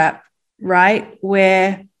poverty trap, right?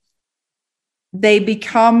 Where they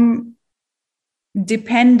become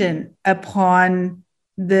dependent upon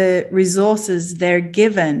the resources they're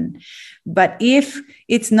given. But if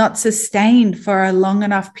it's not sustained for a long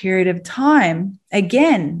enough period of time,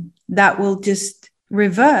 again, that will just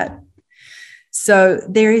revert. So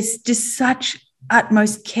there is just such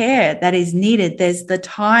utmost care that is needed. There's the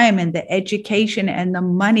time and the education and the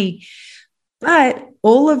money, but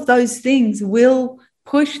all of those things will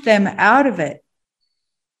push them out of it,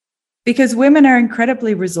 because women are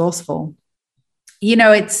incredibly resourceful.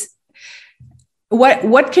 It's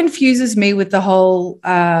what confuses me with the whole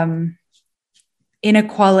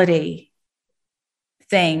inequality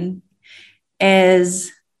thing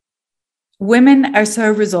is women are so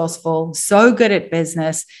resourceful, so good at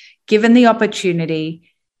business. Given the opportunity,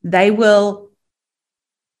 they will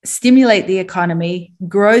stimulate the economy,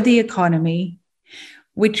 grow the economy,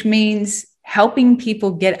 which means helping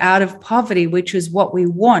people get out of poverty, which is what we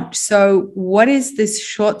want. So what is this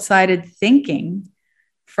short-sighted thinking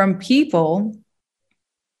from people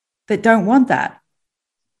that don't want that?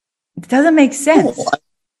 It doesn't make sense.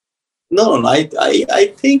 No,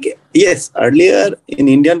 I think, yes, earlier in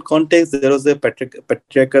Indian context, there was a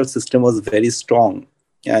patriarchal system was very strong,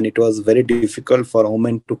 and it was very difficult for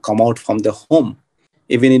women to come out from the home.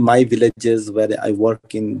 Even in my villages where I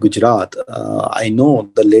work in Gujarat, I know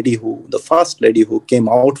the first lady who came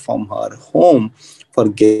out from her home for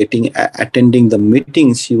attending the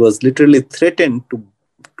meeting, she was literally threatened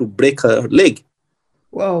to break her leg.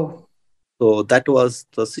 Whoa. So that was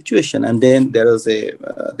the situation. And then there was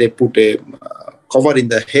they put a cover in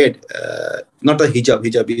the head, not a hijab.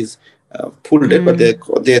 Hijab is full head,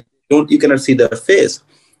 but you cannot see their face.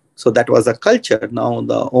 So that was a culture. Now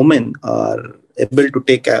the women are able to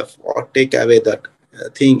take away that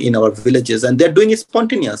thing in our villages, and they're doing it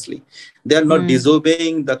spontaneously. They are not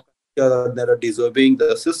disobeying the culture, they are disobeying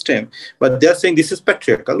the system, but they're saying this is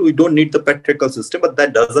patriarchal. We don't need the patriarchal system, but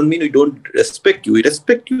that doesn't mean we don't respect you. We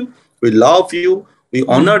respect you, we love you, we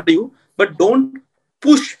honor you, but don't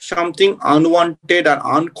push something unwanted or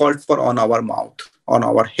uncalled for on our mouth, on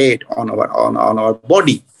our head, on our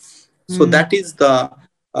body. So that is the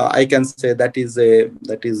I can say that is a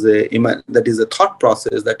thought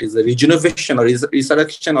process, that is a regeneration or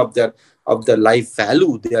resurrection of their life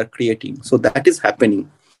value they are creating. So that is happening.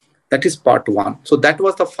 That is part one. So that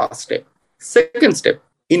was the first step. Second step,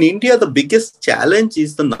 in India, the biggest challenge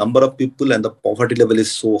is the number of people, and the poverty level is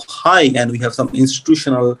so high, and we have some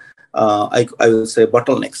institutional, I will say,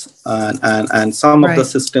 bottlenecks, and some of the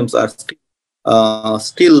systems are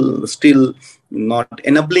still not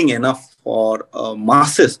enabling enough for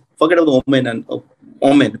masses. Forget about the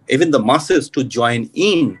women, even the masses to join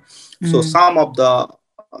in. So some of the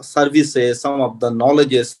services, some of the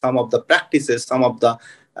knowledges, some of the practices, some of the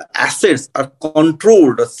assets are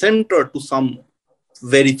controlled or centered to some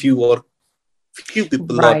very few or few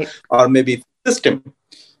people, or maybe system.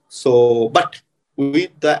 So, but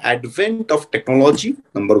with the advent of technology,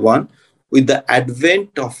 number one, with the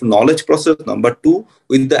advent of knowledge process, number two,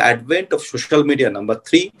 with the advent of social media, number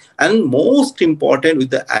three, and most important, with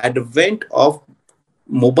the advent of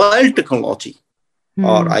mobile technology,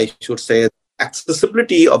 or I should say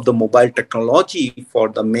accessibility of the mobile technology for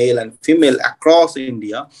the male and female across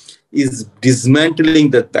India is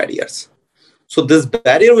dismantling the barriers. So this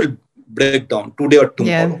barrier will break down today or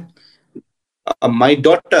tomorrow. Yeah. My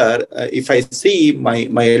daughter, if I see my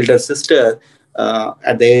elder sister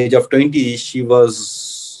at the age of 20, she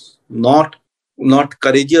was not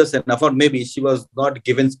courageous enough, or maybe she was not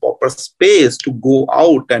given proper space to go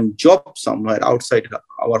out and job somewhere outside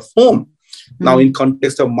our home. Now, in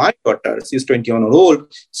context of my daughter, she's 21 years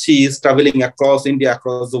old. She is traveling across India,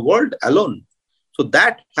 across the world alone. So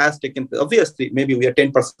that has taken place. Obviously, maybe we are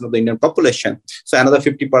 10% of the Indian population. So another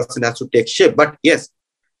 50% has to take shape. But yes,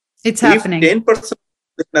 it's if happening. 10%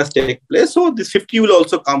 has taken place, so this 50 will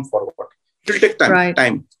also come forward. It will take time. Right.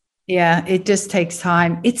 Time. Yeah, it just takes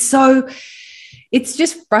time. It's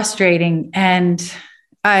just frustrating. And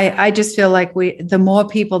I just feel like the more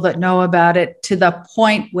people that know about it, to the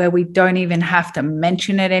point where we don't even have to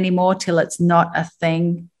mention it anymore till it's not a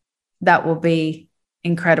thing, that will be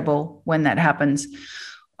incredible when that happens.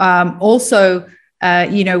 Also,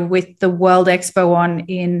 with the World Expo on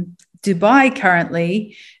in Dubai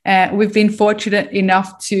currently, we've been fortunate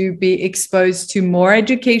enough to be exposed to more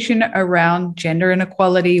education around gender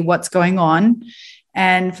inequality, what's going on.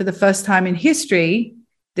 And for the first time in history,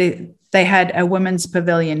 they had a women's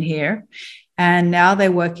pavilion here. And now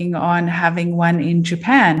they're working on having one in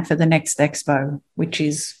Japan for the next expo, which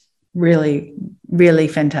is really, really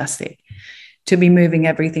fantastic to be moving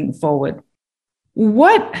everything forward.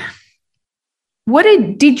 What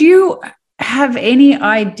did you have any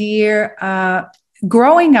idea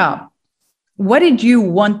growing up? What did you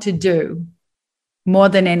want to do more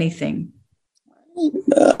than anything?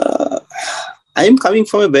 I am coming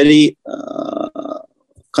from a very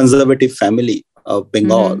conservative family of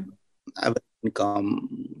Bengal. I have income.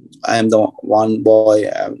 I am the one boy.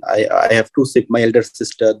 I have two sisters, my elder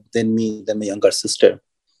sister, then me, then my younger sister.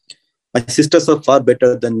 My sisters are far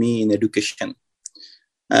better than me in education.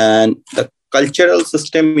 And the cultural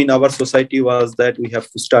system in our society was that we have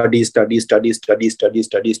to study. Study is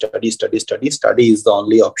the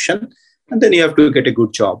only option. And then you have to get a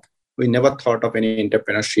good job. We never thought of any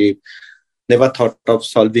entrepreneurship, never thought of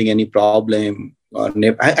solving any problem. I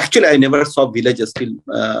never saw villages till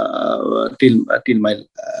my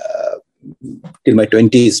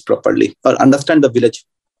 20s properly, or understand the village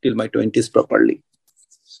till my 20s properly.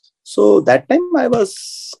 So that time I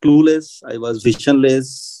was clueless, I was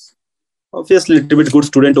visionless. Obviously, a little bit good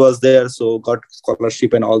student was there, so got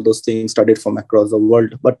scholarship and all those things, studied from across the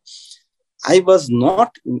world. But I was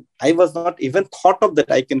not even thought of that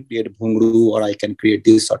I can create Bhungru, or I can create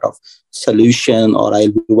this sort of solution, or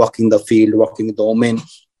I'll be walking the field, walking the domain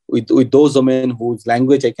with those women whose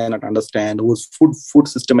language I cannot understand, whose food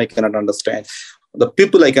system I cannot understand, the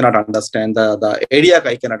people I cannot understand, the area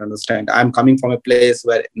I cannot understand. I'm coming from a place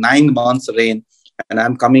where 9 months rain, and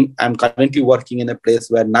I'm currently working in a place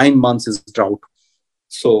where 9 months is drought.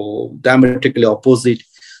 So diametrically opposite.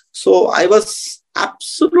 So I was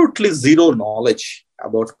absolutely zero knowledge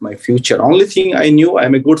about my future. Only thing I knew,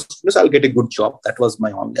 I'm a good student, I'll get a good job. That was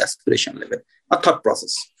my only aspiration level, a thought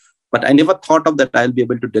process. But I never thought of that I'll be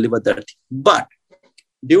able to deliver that. But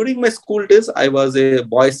during my school days, I was a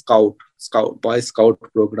Boy Scout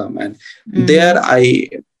program. And there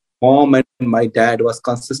mom and my dad was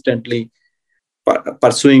consistently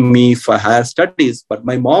pursuing me for higher studies. But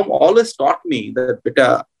my mom always taught me that,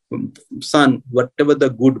 beta, son, whatever the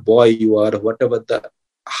good boy you are, whatever the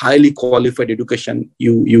highly qualified education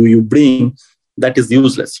you bring, that is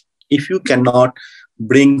useless if you cannot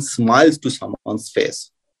bring smiles to someone's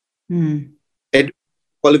face.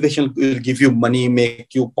 Qualification will give you money,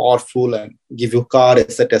 make you powerful, and give you car,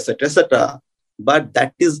 etc., etc., etc. But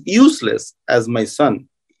that is useless. As my son,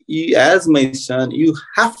 you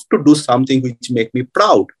have to do something which make me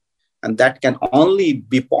proud. And that can only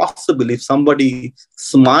be possible if somebody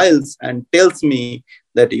smiles and tells me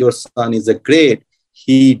that your son is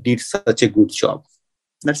he did such a good job.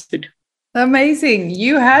 That's it. Amazing.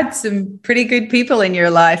 You had some pretty good people in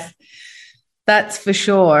your life. That's for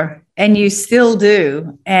sure. And you still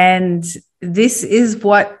do. And this is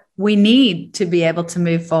what we need to be able to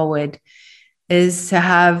move forward, is to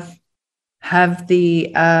have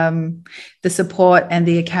the support and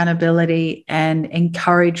the accountability and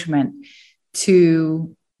encouragement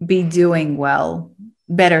to be doing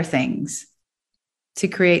better things, to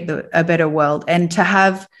create a better world, and to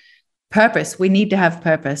have purpose. We need to have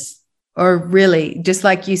purpose. Or really, just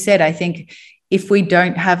like you said, I think if we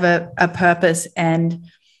don't have a purpose and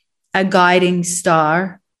a guiding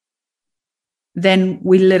star, then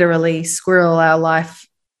we literally squirrel our life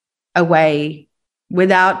away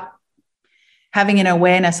without having an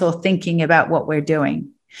awareness or thinking about what we're doing.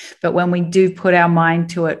 But when we do put our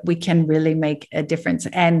mind to it, we can really make a difference.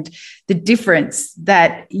 And the difference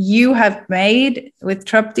that you have made with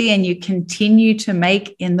Trupti and you continue to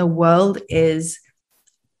make in the world is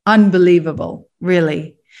unbelievable,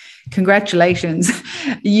 really. Congratulations.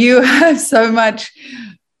 You have so much.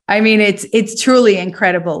 I mean, it's truly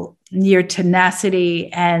incredible. Your tenacity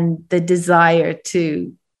and the desire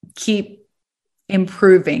to keep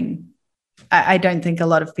improving. I don't think a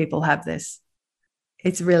lot of people have this.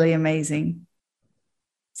 It's really amazing.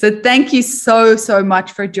 So thank you so, so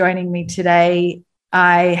much for joining me today.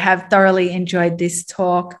 I have thoroughly enjoyed this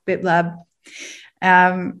talk, Biplab.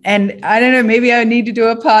 And I don't know, maybe I need to do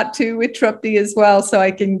a part 2 with Trupti as well, so I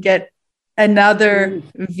can get another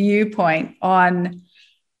viewpoint on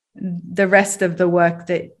the rest of the work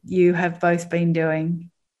that you have both been doing.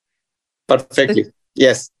 Perfectly.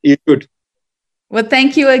 Yes, you could. Well,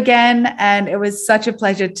 thank you again. And it was such a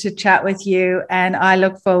pleasure to chat with you. And I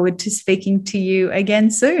look forward to speaking to you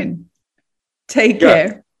again soon. Take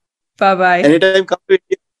care. Bye-bye. Anytime come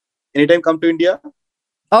to India.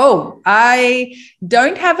 Oh, I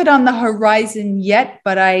don't have it on the horizon yet,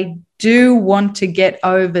 but I do want to get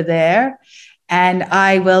over there. And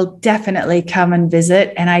I will definitely come and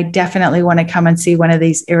visit. And I definitely want to come and see one of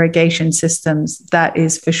these irrigation systems. That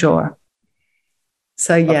is for sure.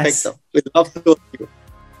 So, yes. Perfect. We'd love to go with you.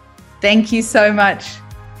 Thank you so much.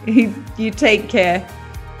 You take care.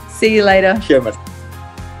 See you later. Sure, man.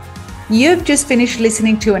 You've just finished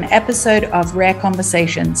listening to an episode of Rare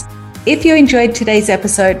Conversations. If you enjoyed today's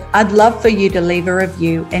episode, I'd love for you to leave a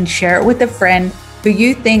review and share it with a friend who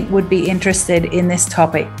you think would be interested in this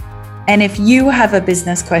topic. And if you have a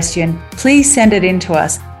business question, please send it in to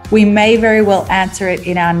us. We may very well answer it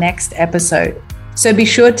in our next episode. So be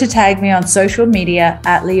sure to tag me on social media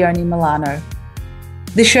at Leonie Milano.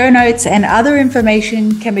 The show notes and other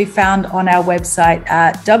information can be found on our website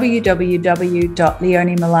at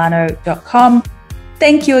www.leoniemilano.com.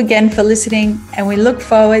 Thank you again for listening, and we look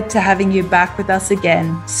forward to having you back with us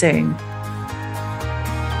again soon.